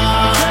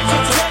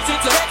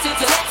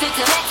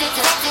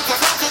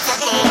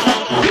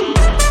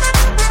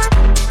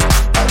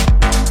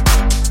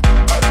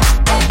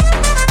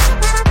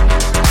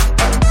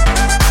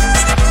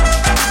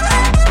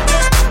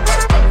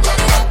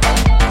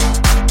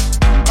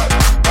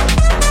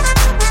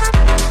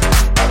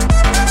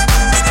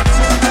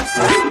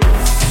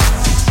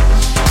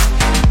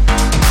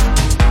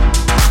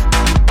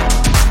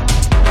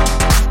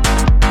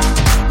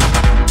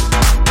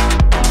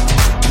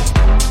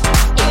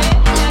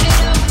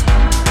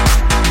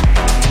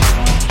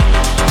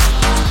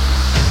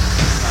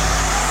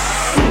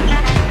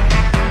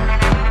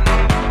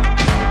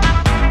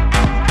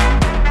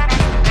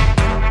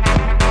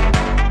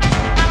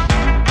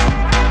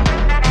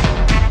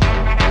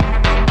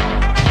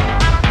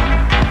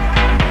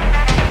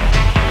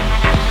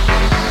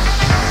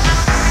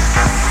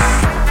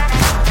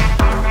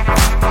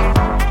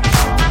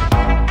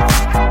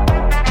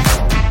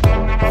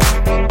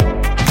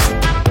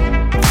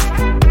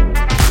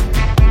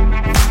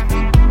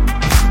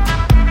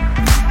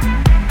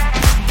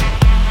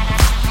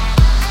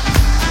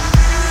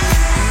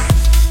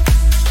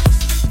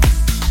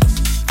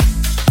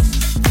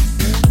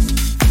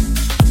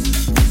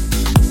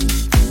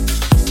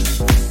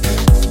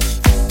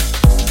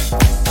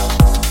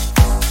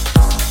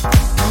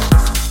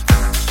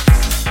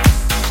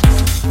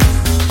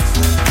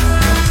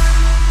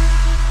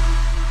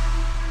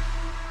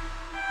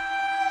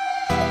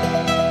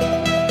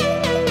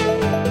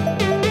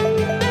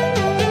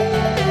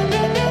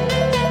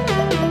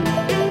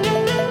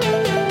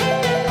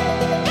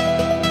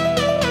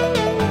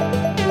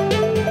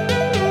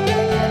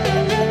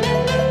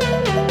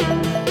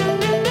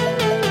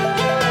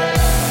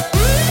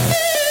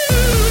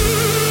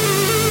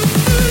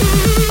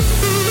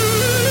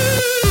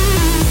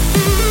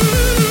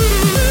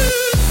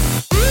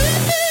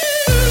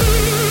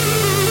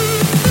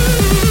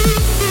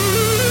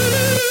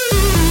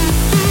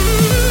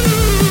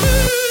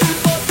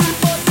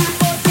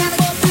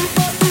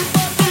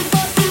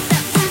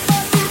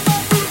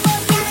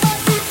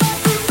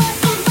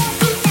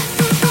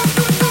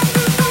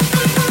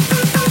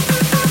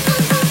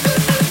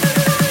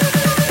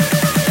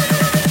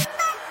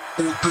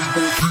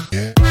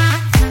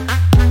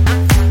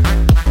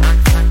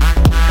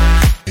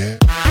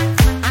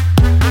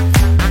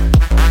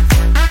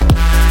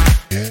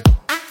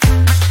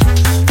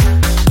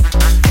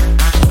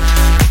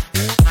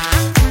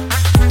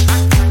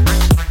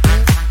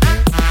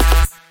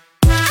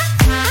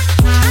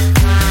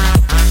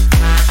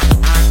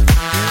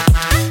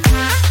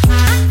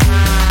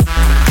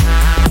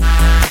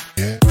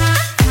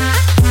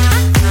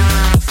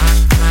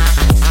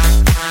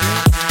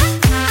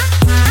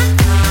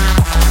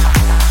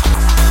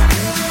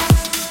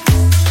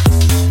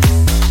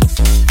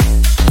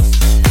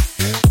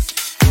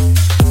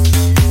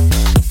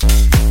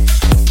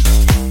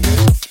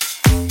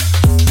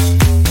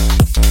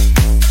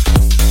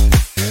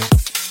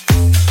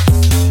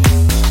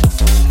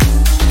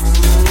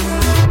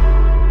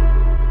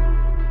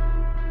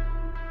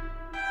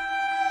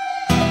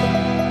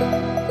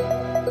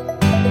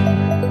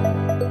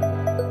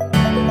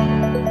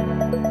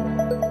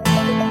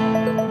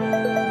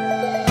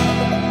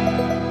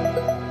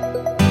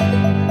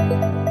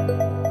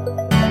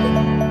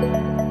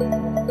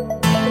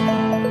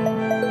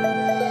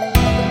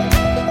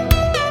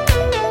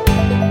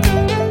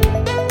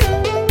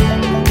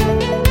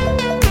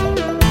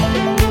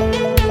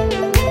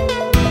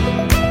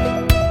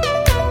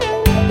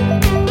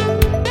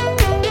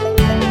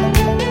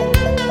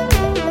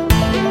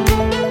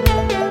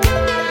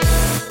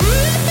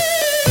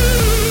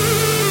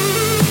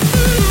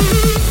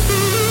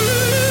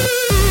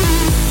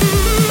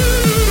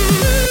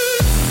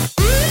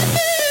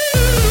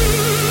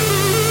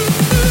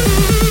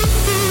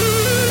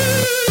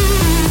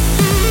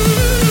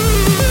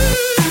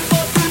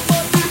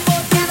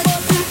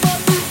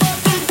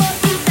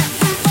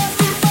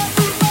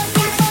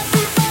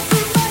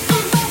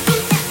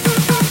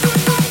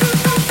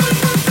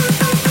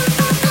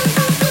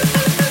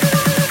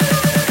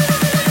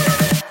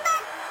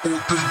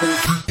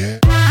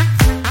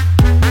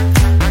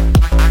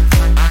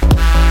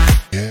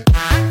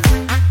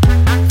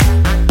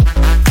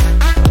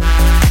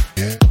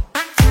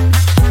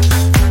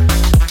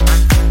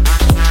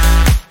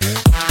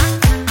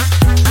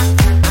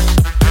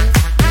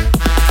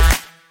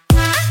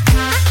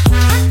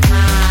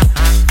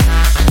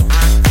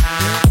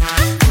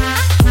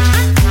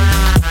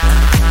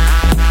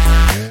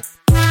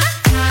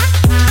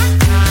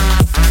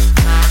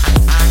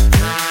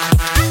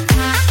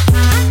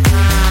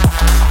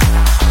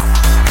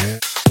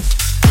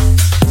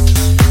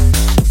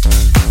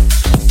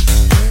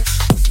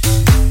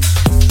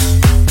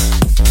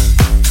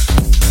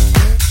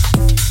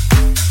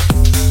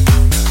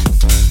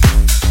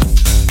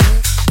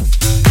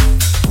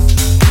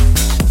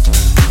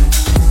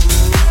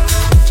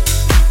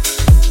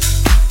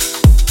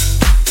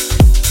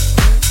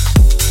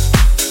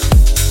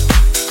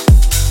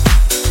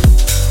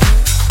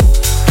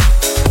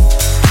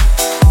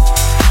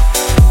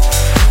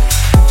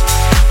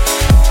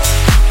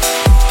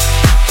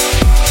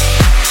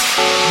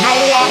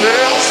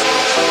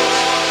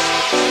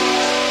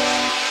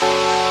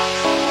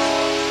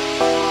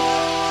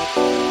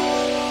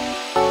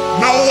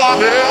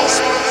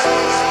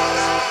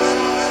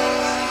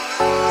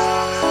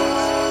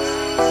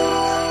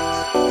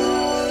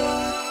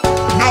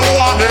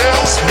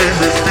 else made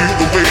me feel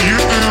the way you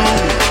do.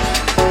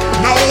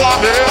 No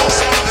one else.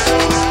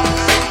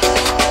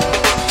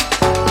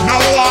 No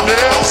one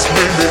else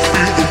made me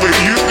feel the way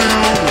you do.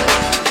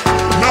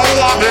 No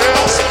one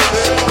else.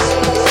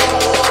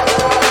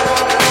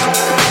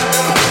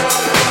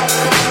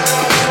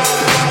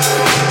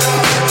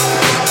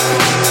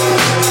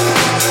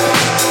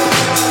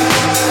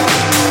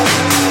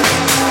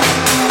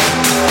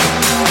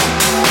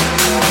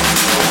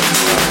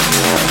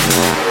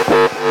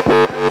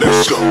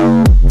 Let's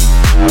go.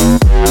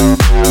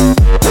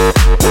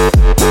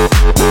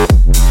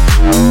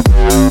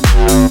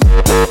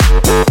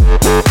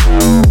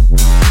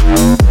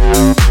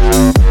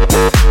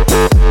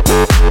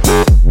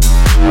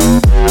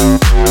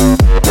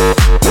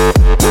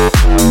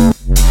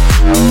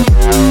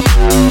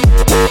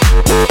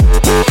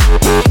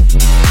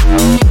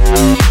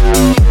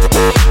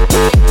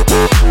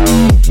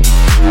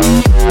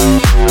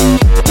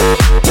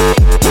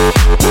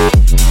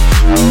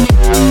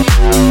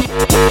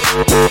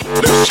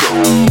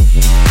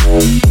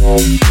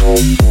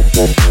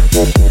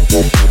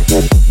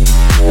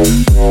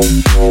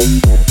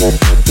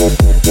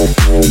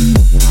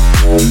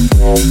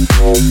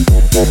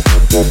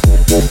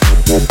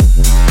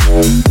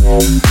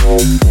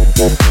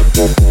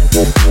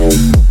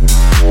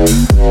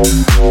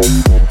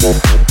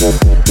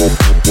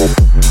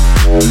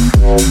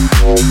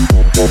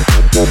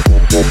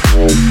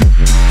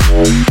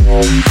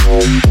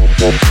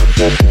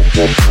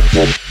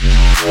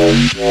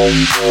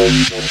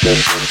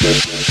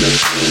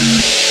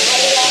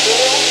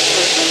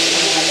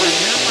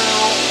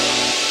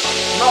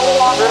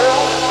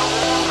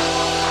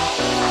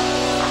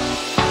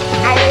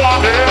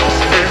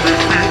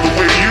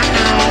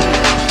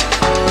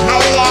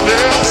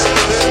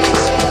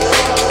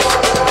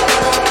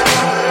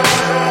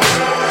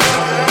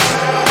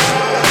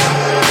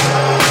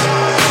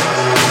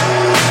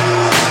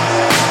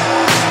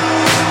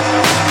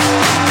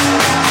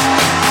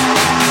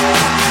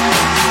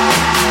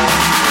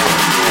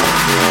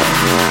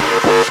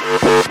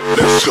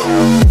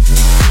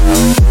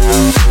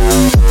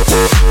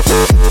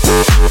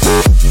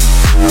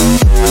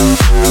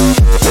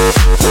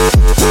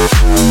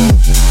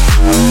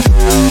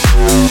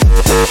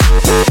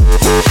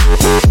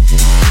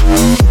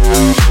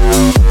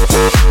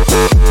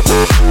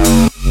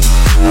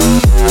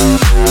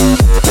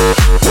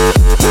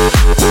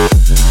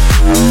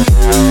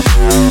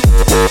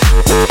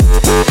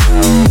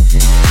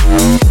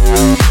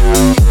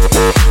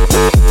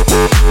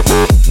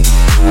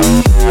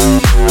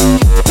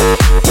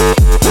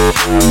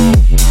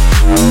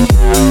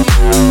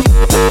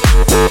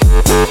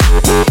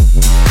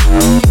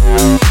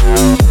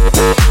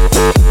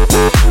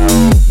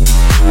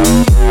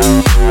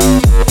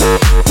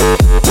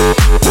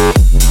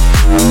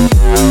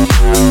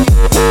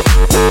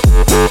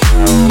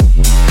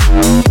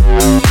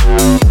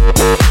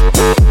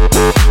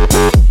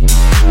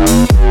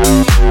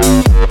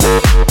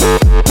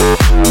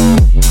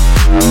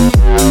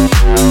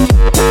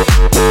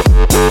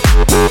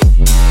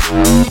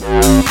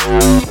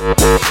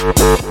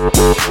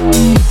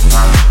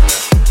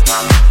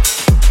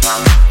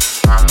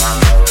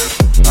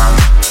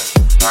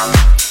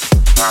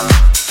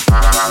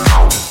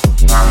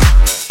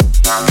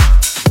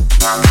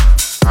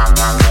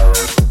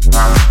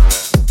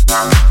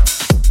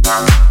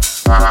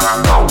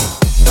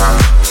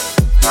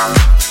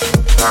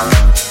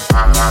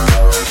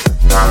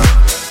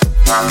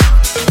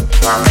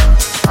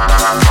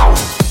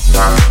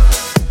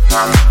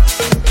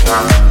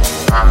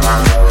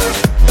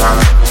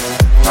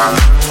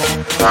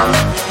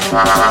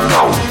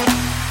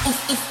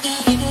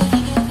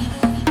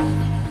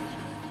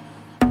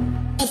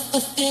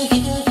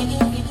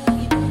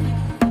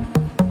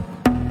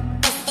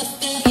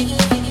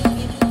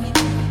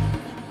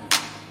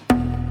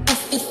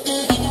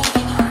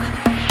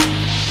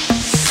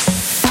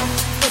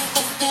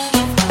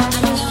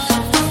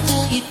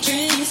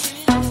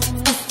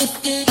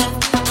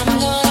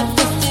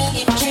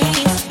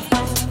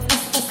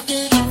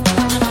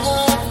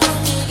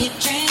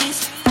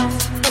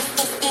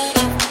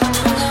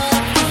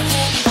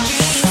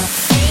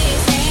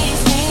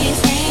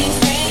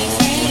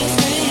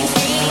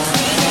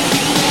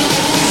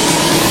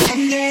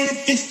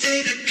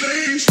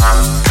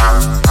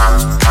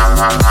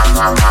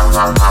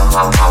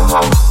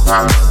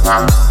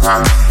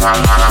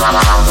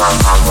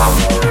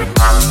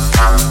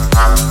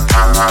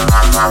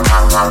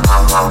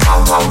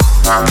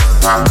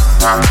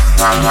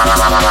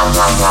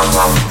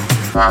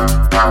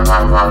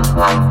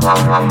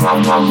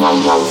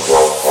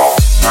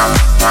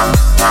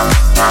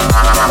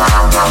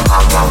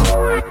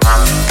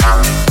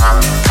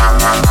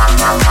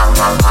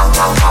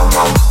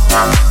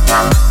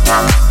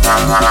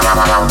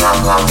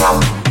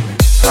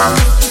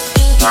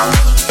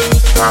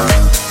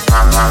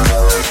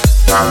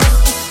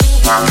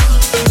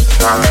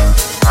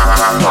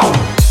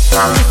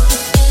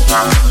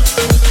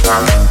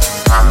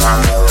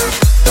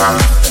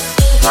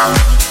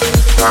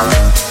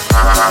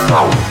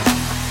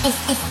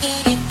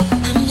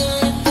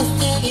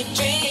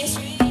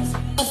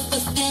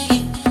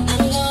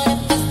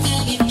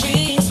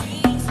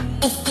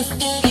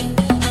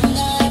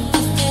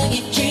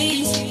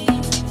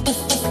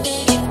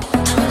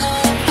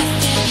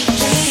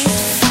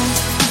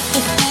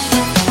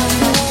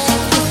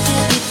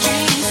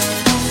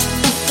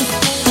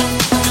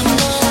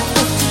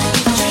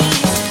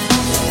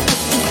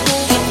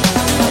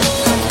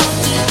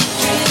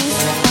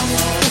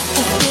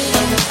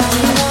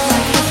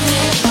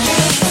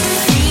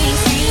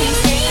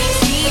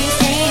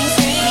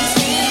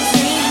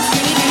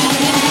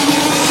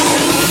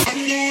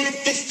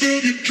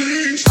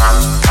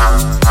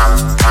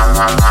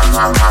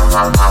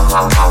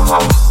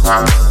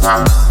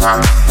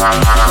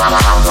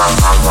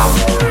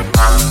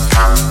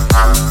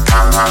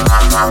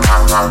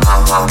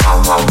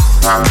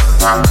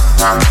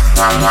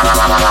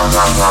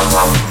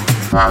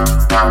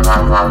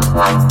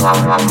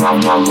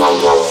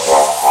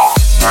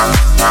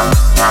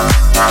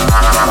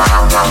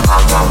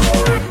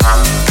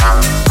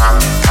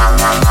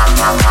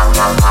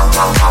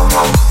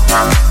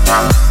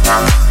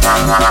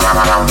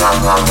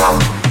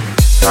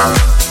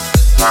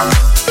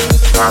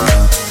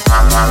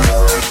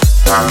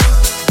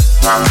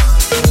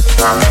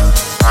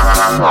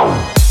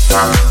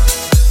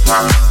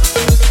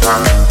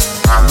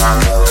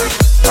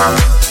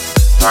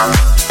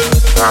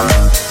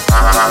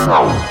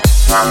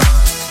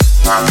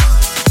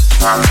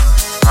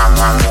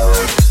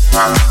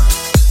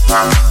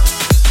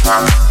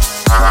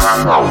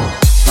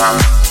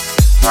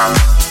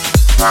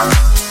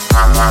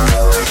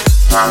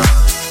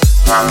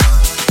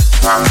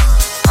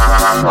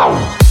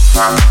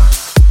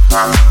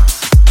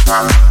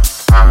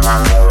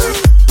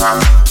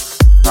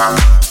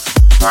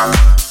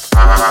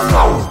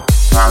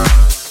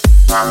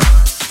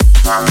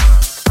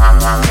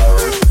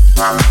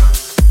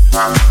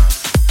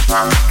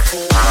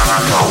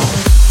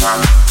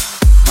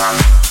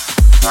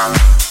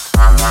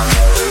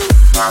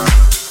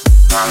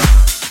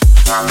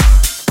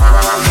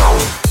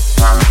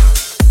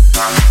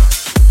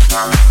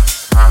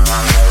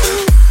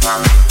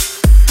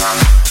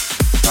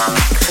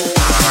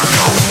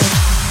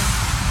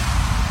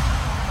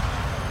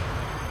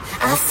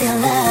 I feel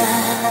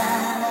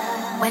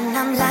love when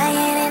I'm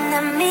lying in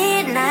the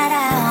midnight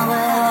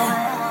hour,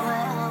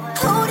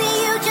 holding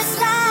you just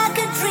like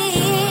a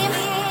dream.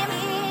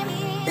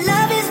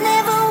 Love is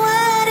never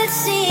what it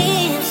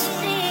seems.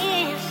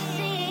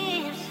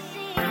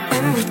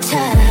 When we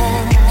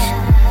touch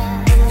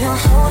and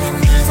you're holding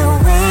me the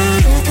way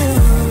you do,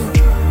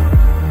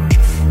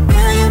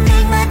 girl, you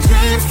make my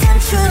dreams come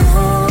true.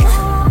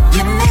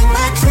 You make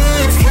my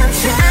dreams come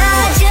true.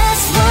 I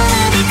just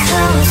wanna be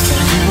close to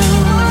you.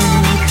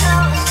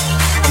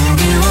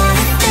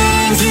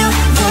 You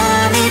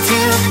want me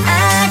to, I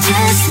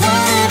just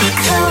wanna be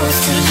close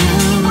to you.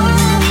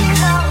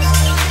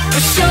 To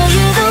show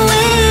you the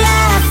way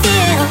I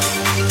feel.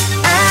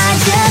 I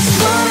just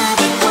wanna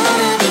be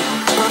close to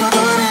you.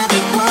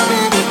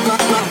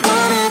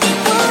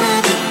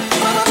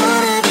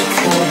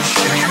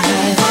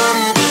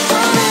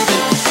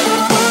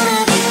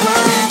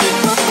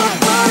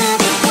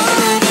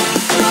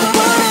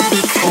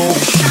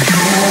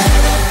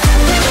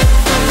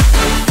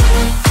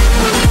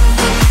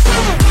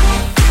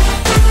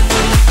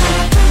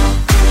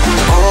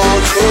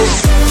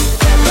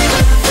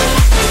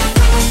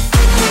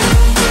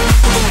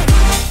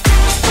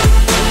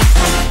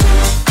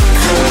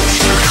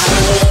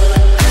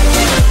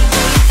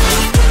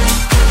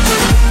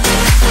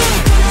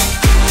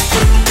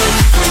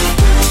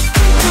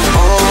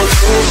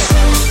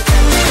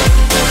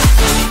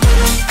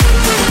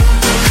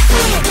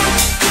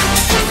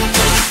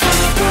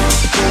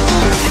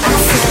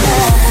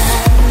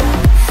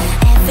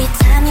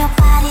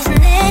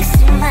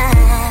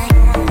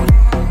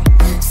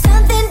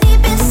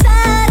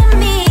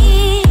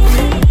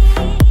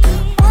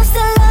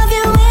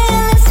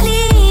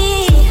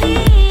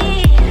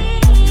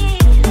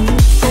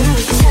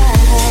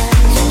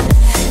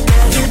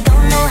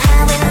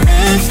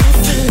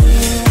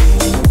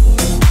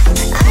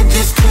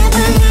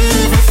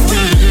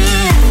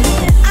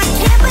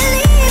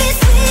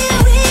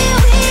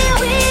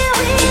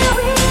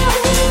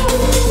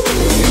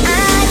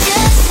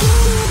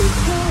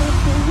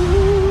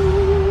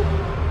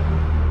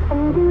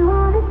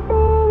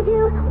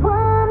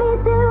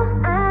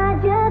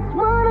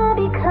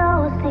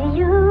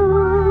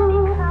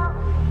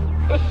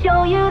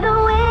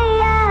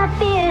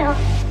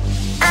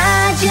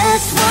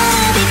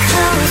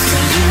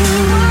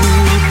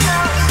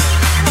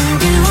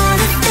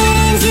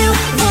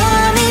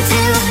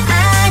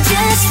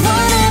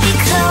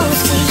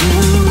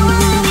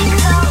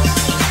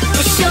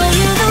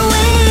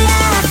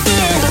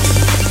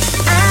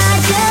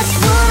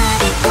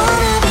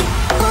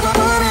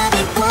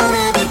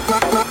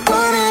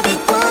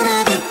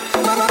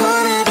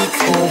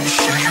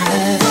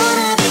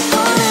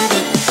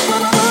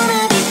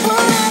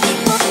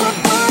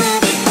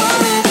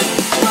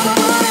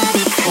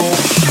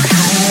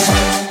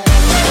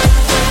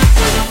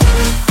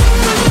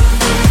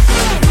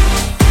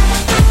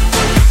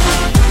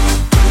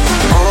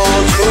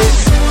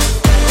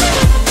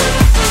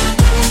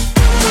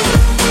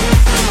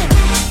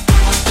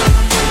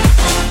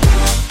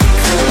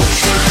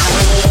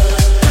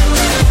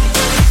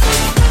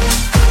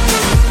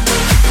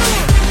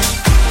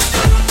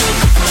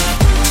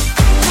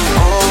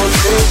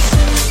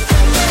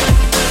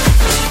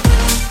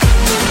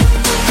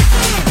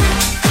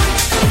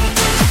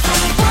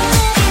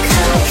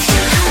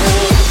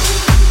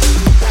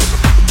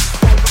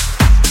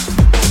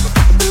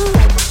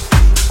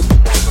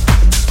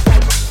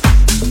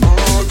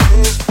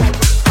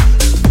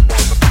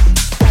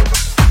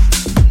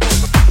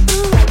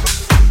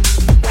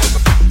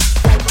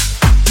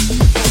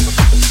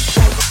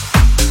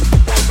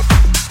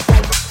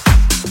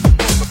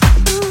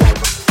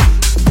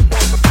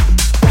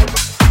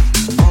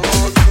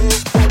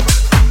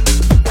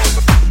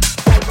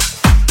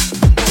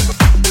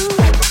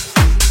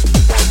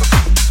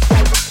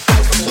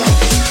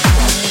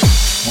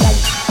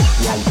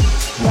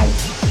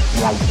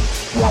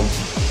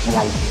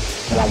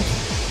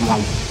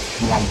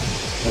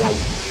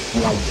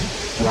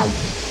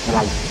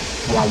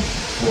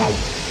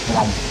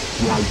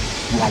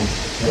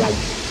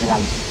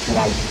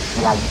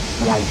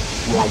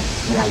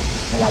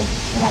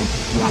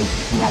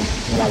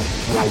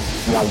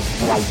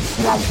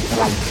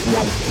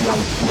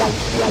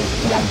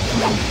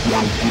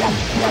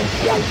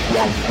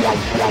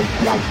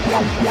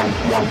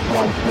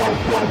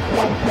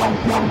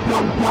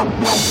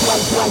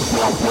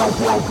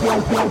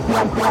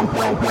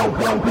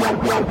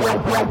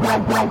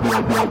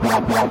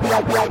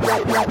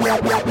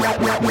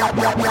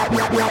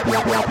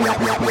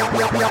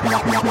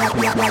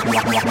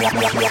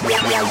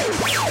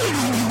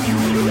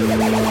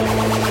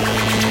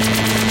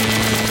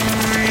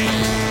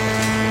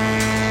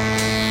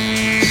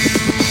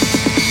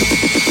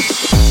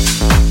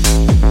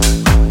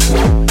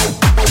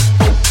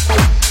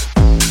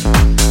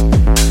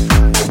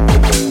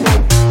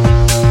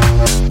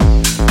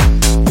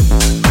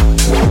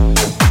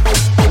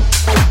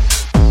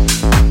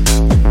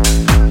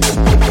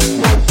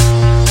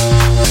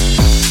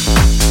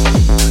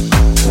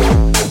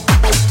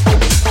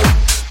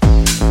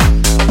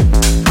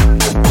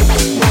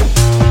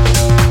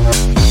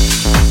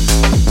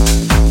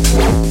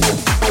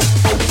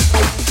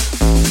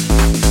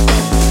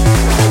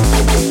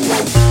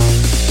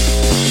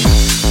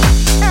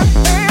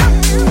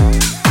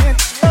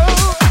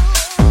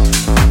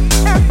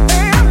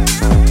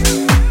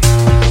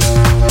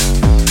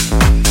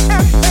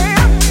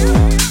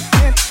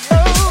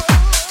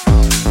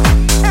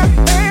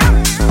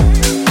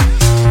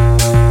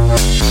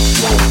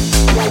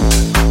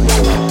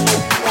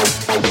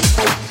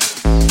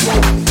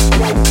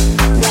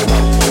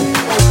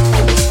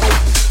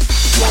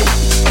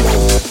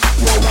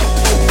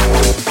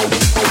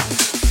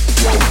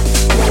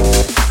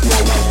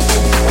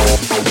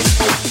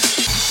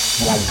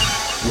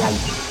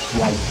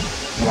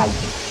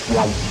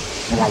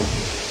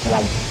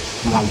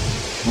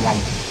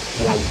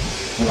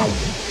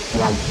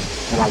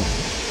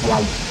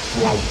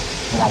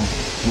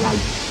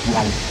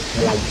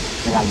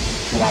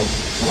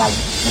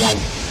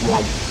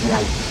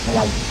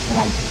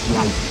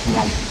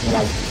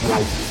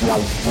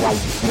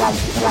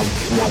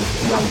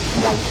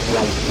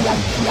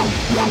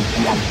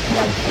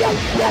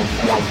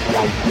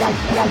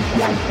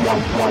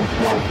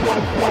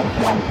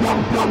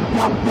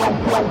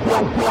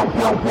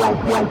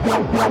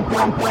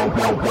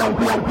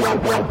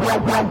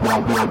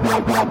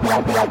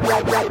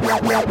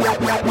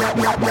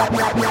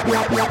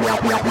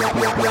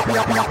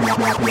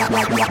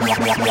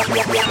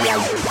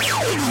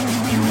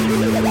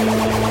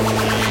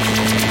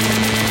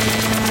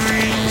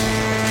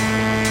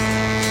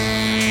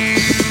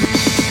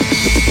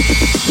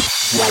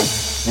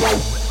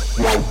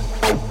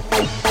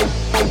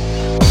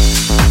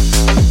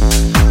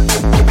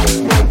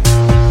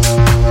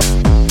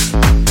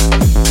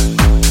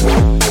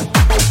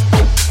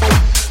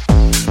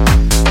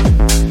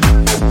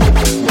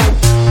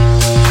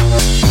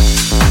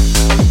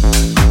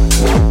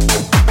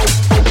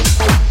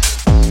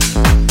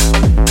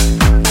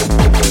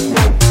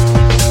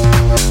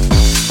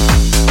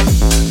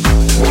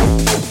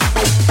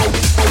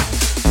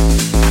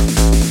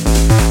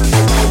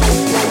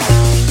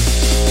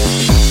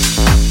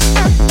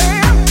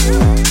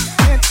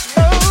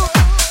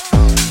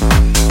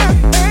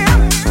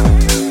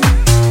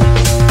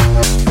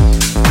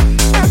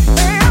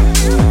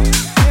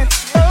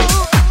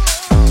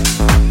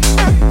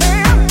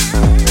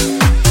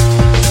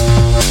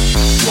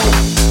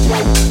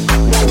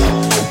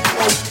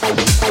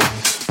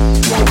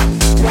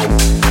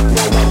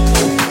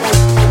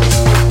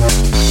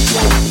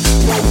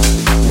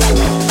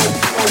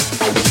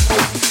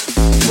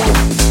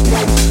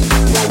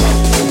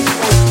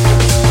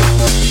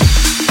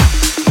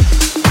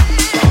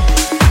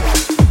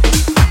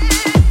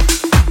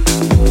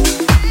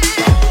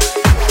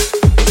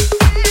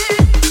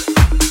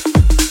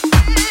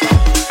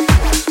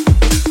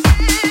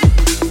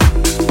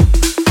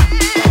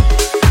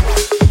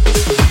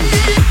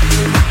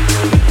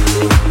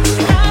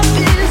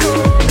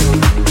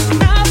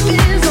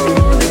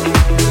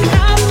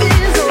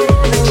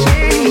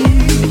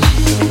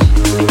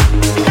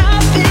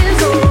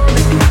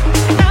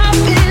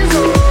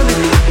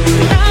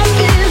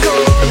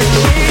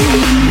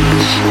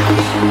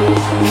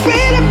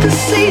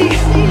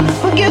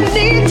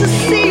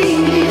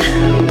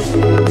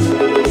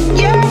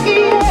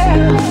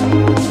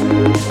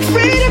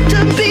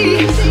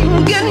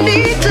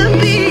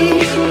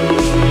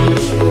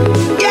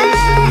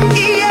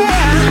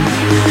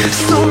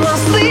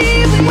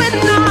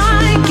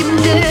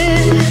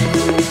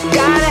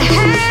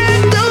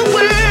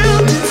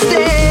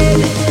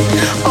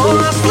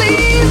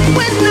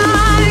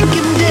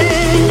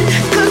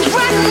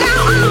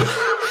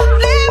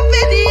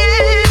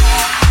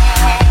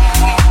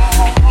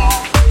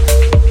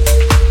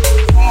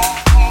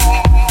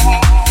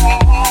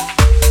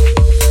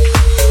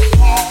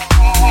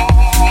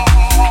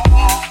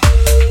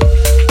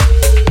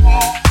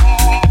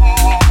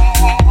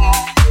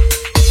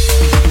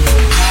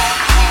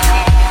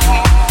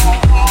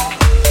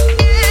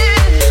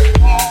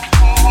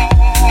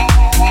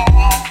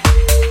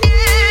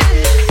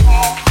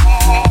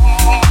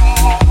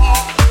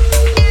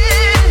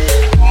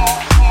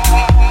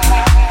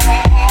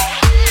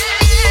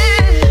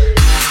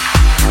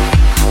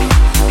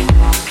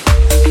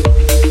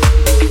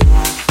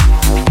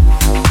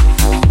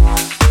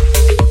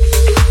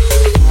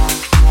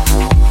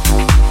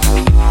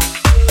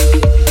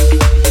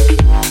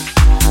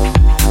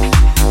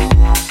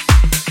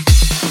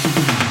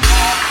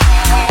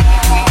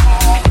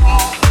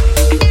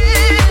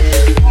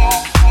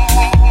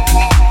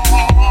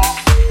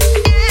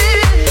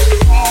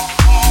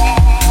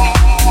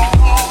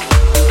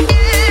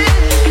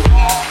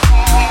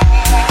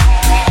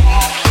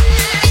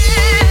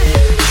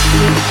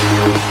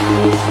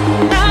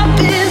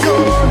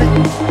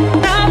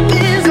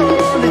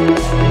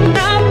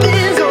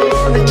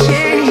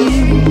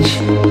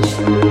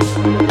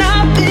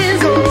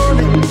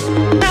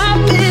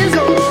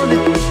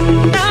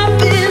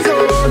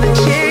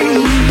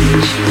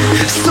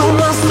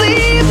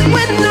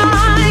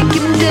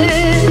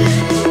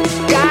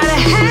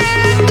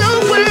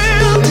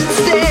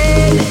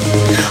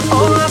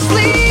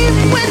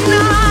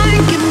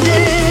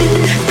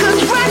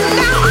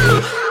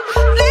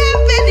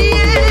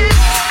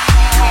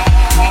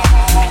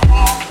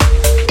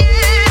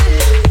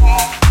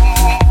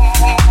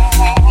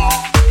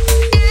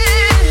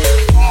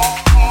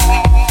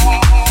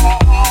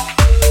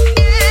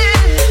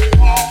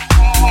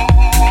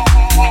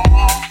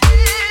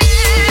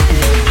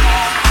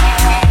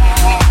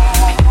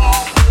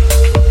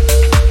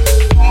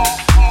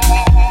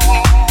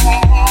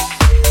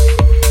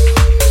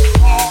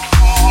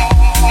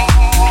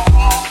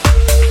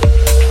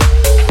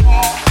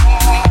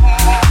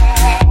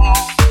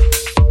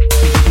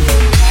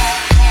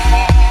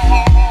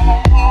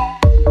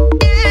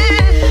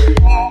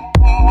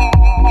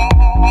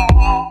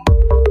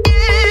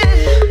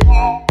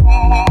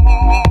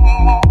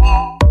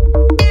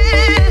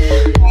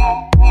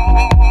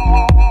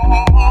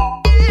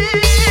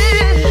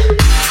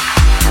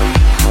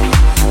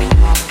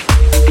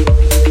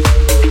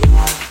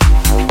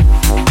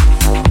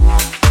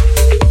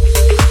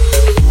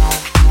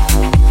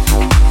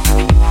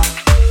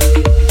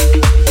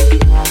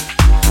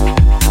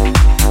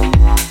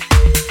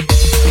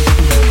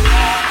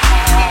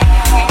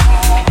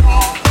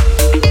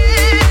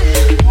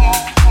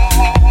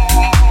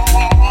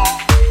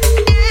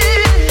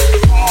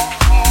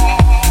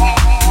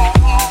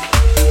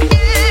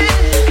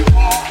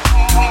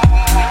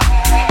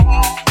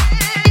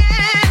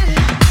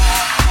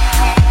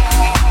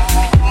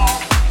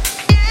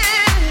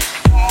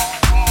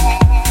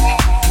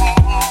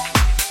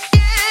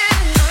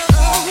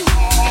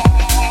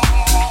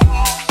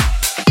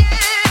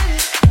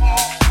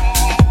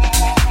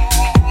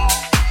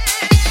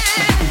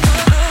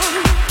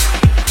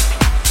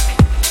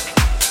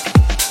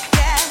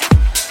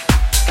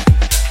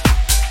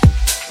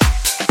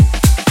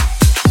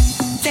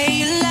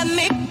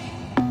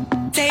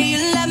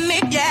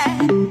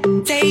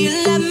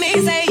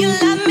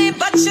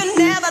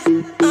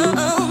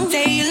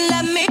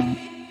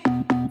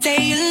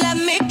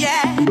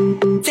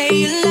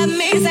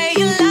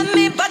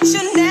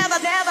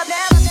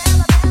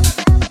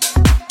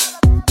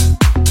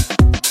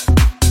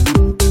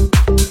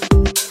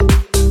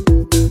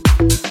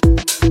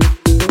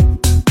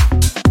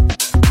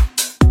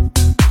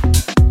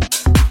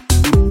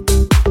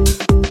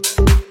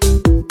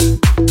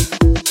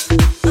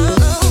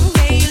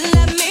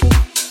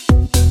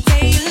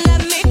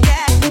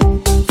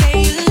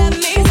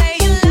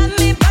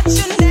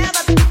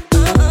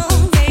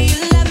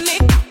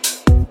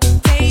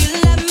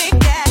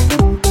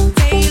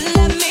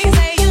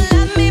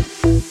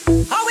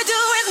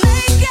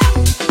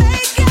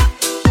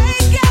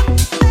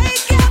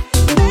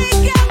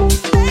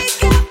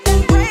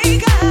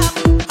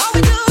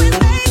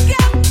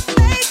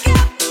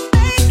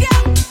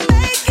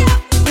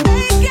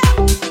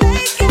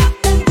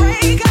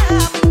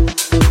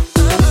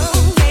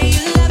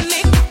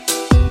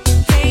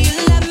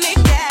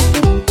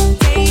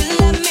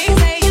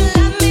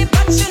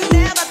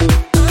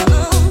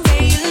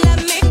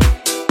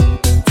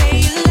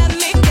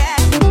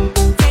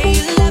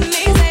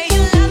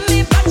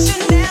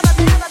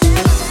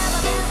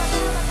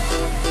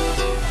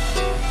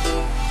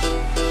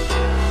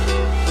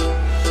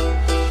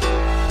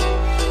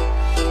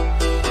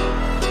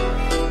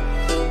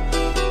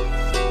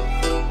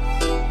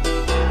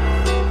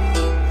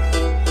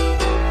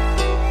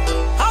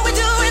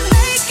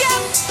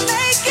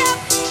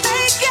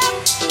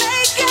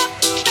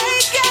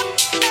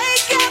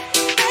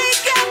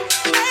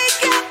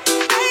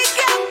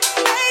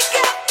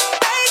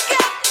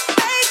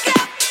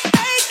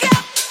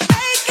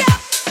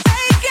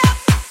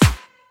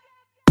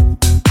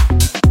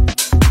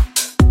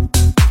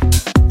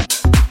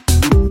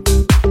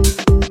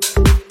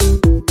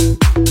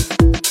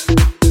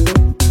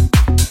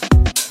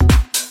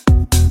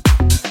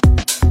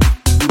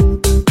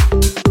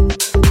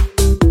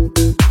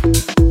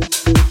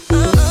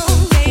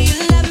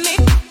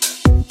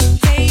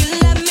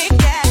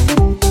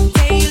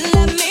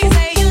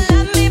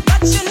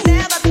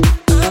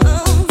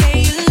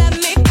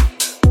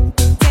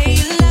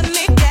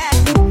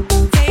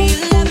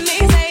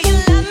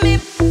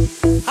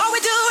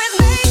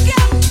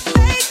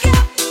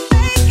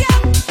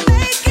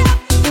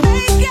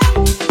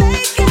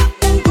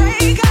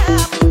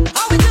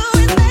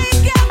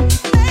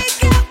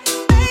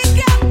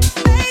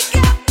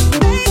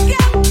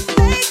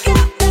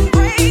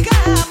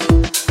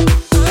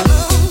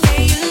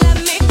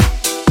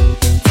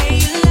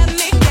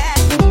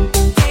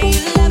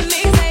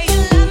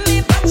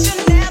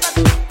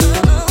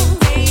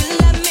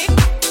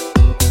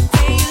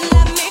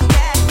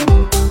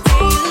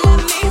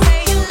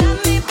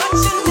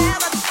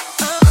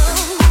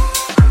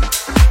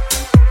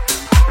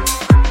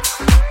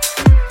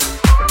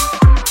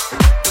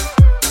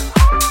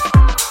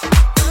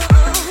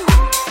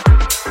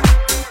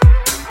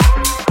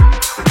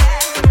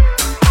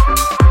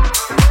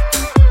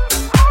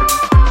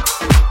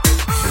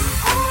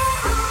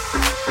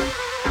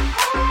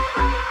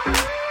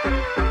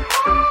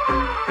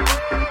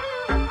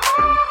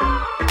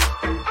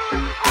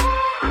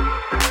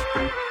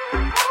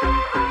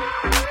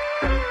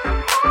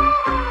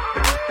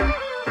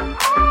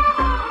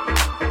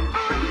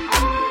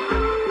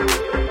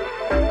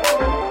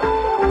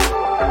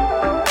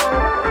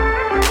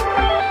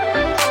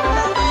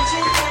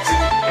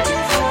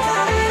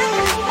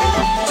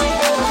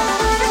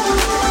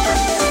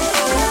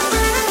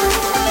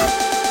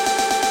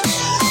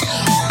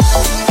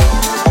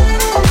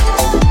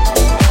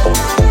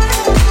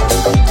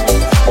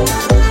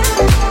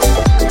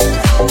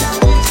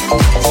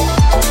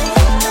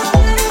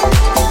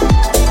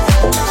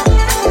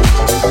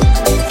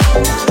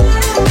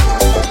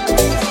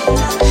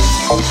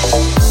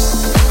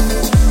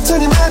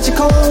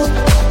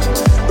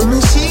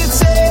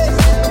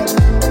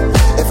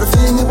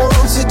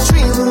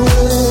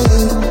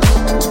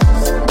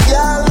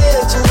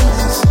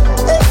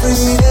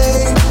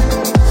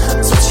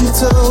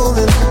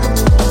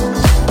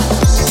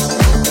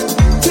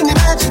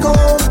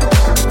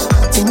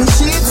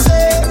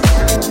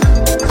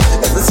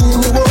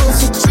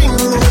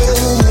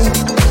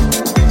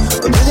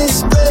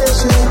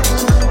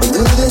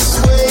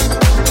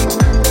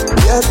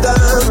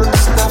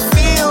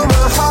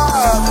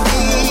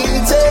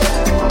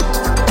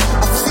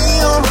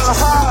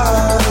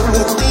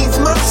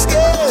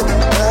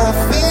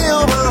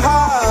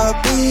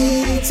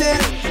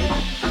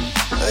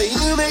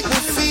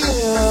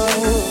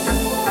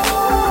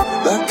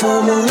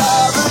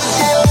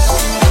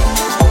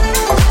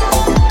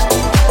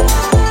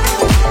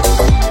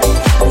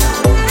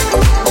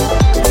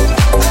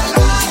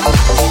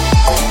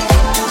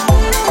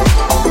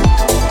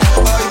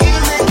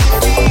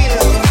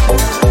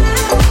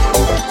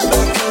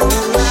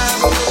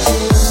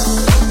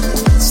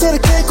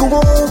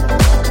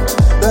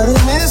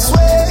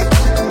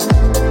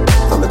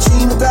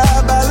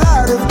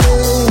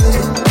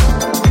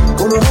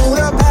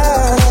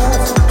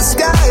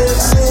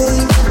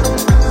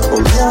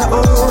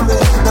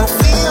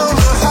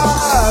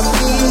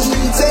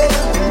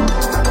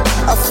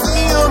 I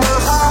feel my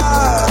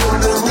heart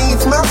underneath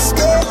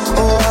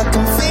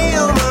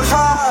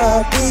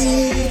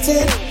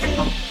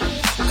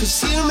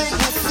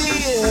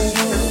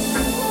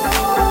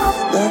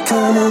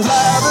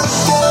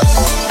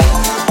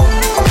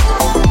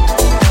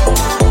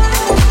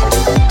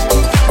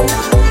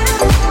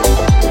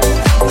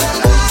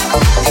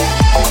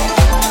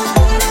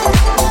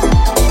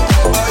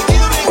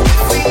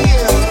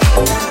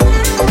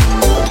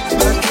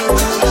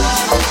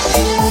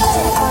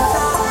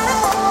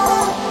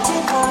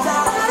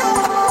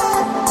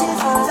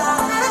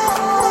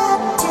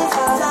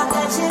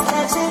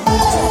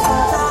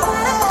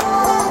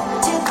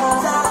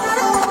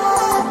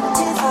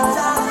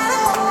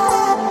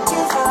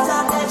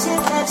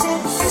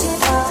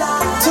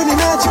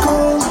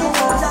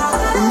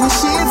And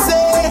she'd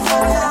say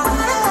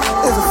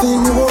everything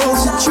you want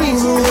to dream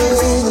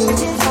away.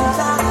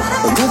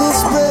 Under this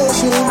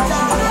pressure,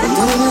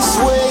 under this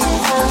weight,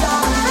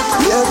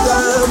 we are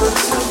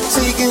diamonds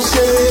taking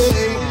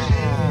shape.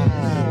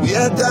 We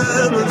are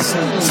diamonds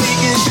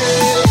taking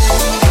shape.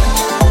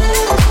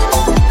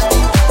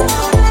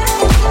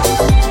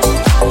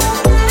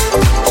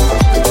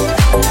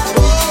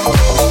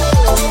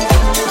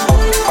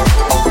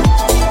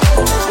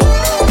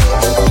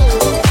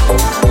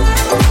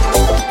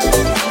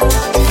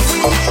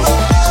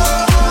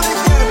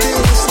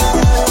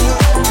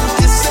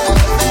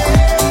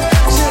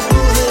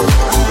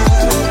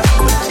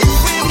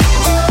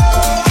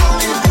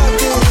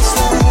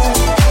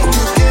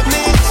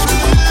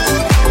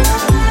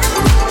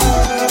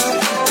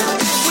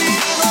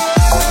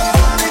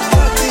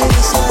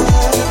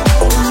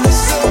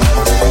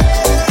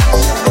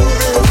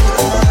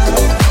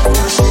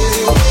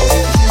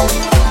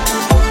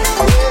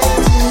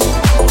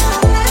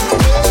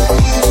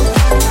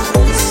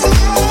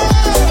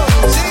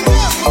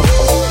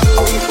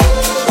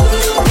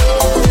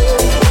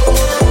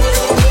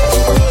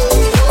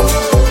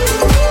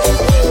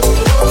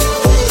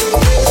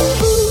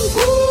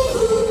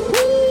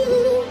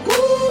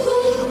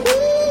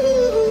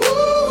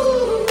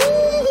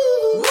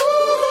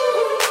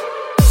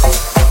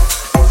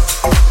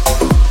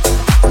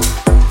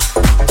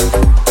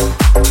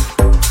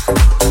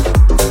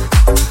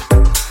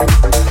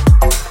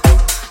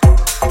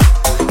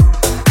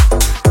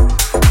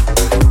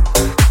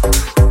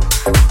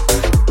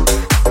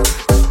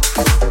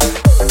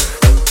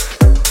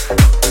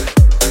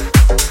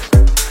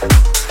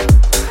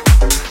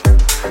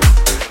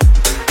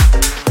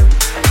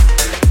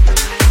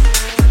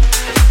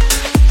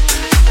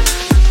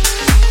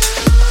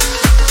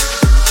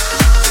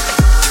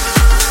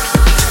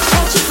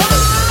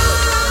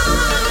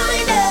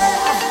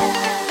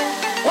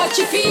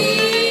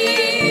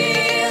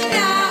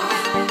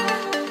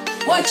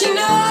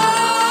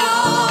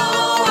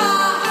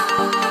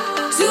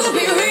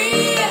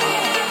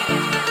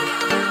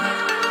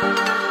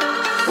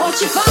 What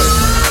you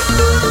find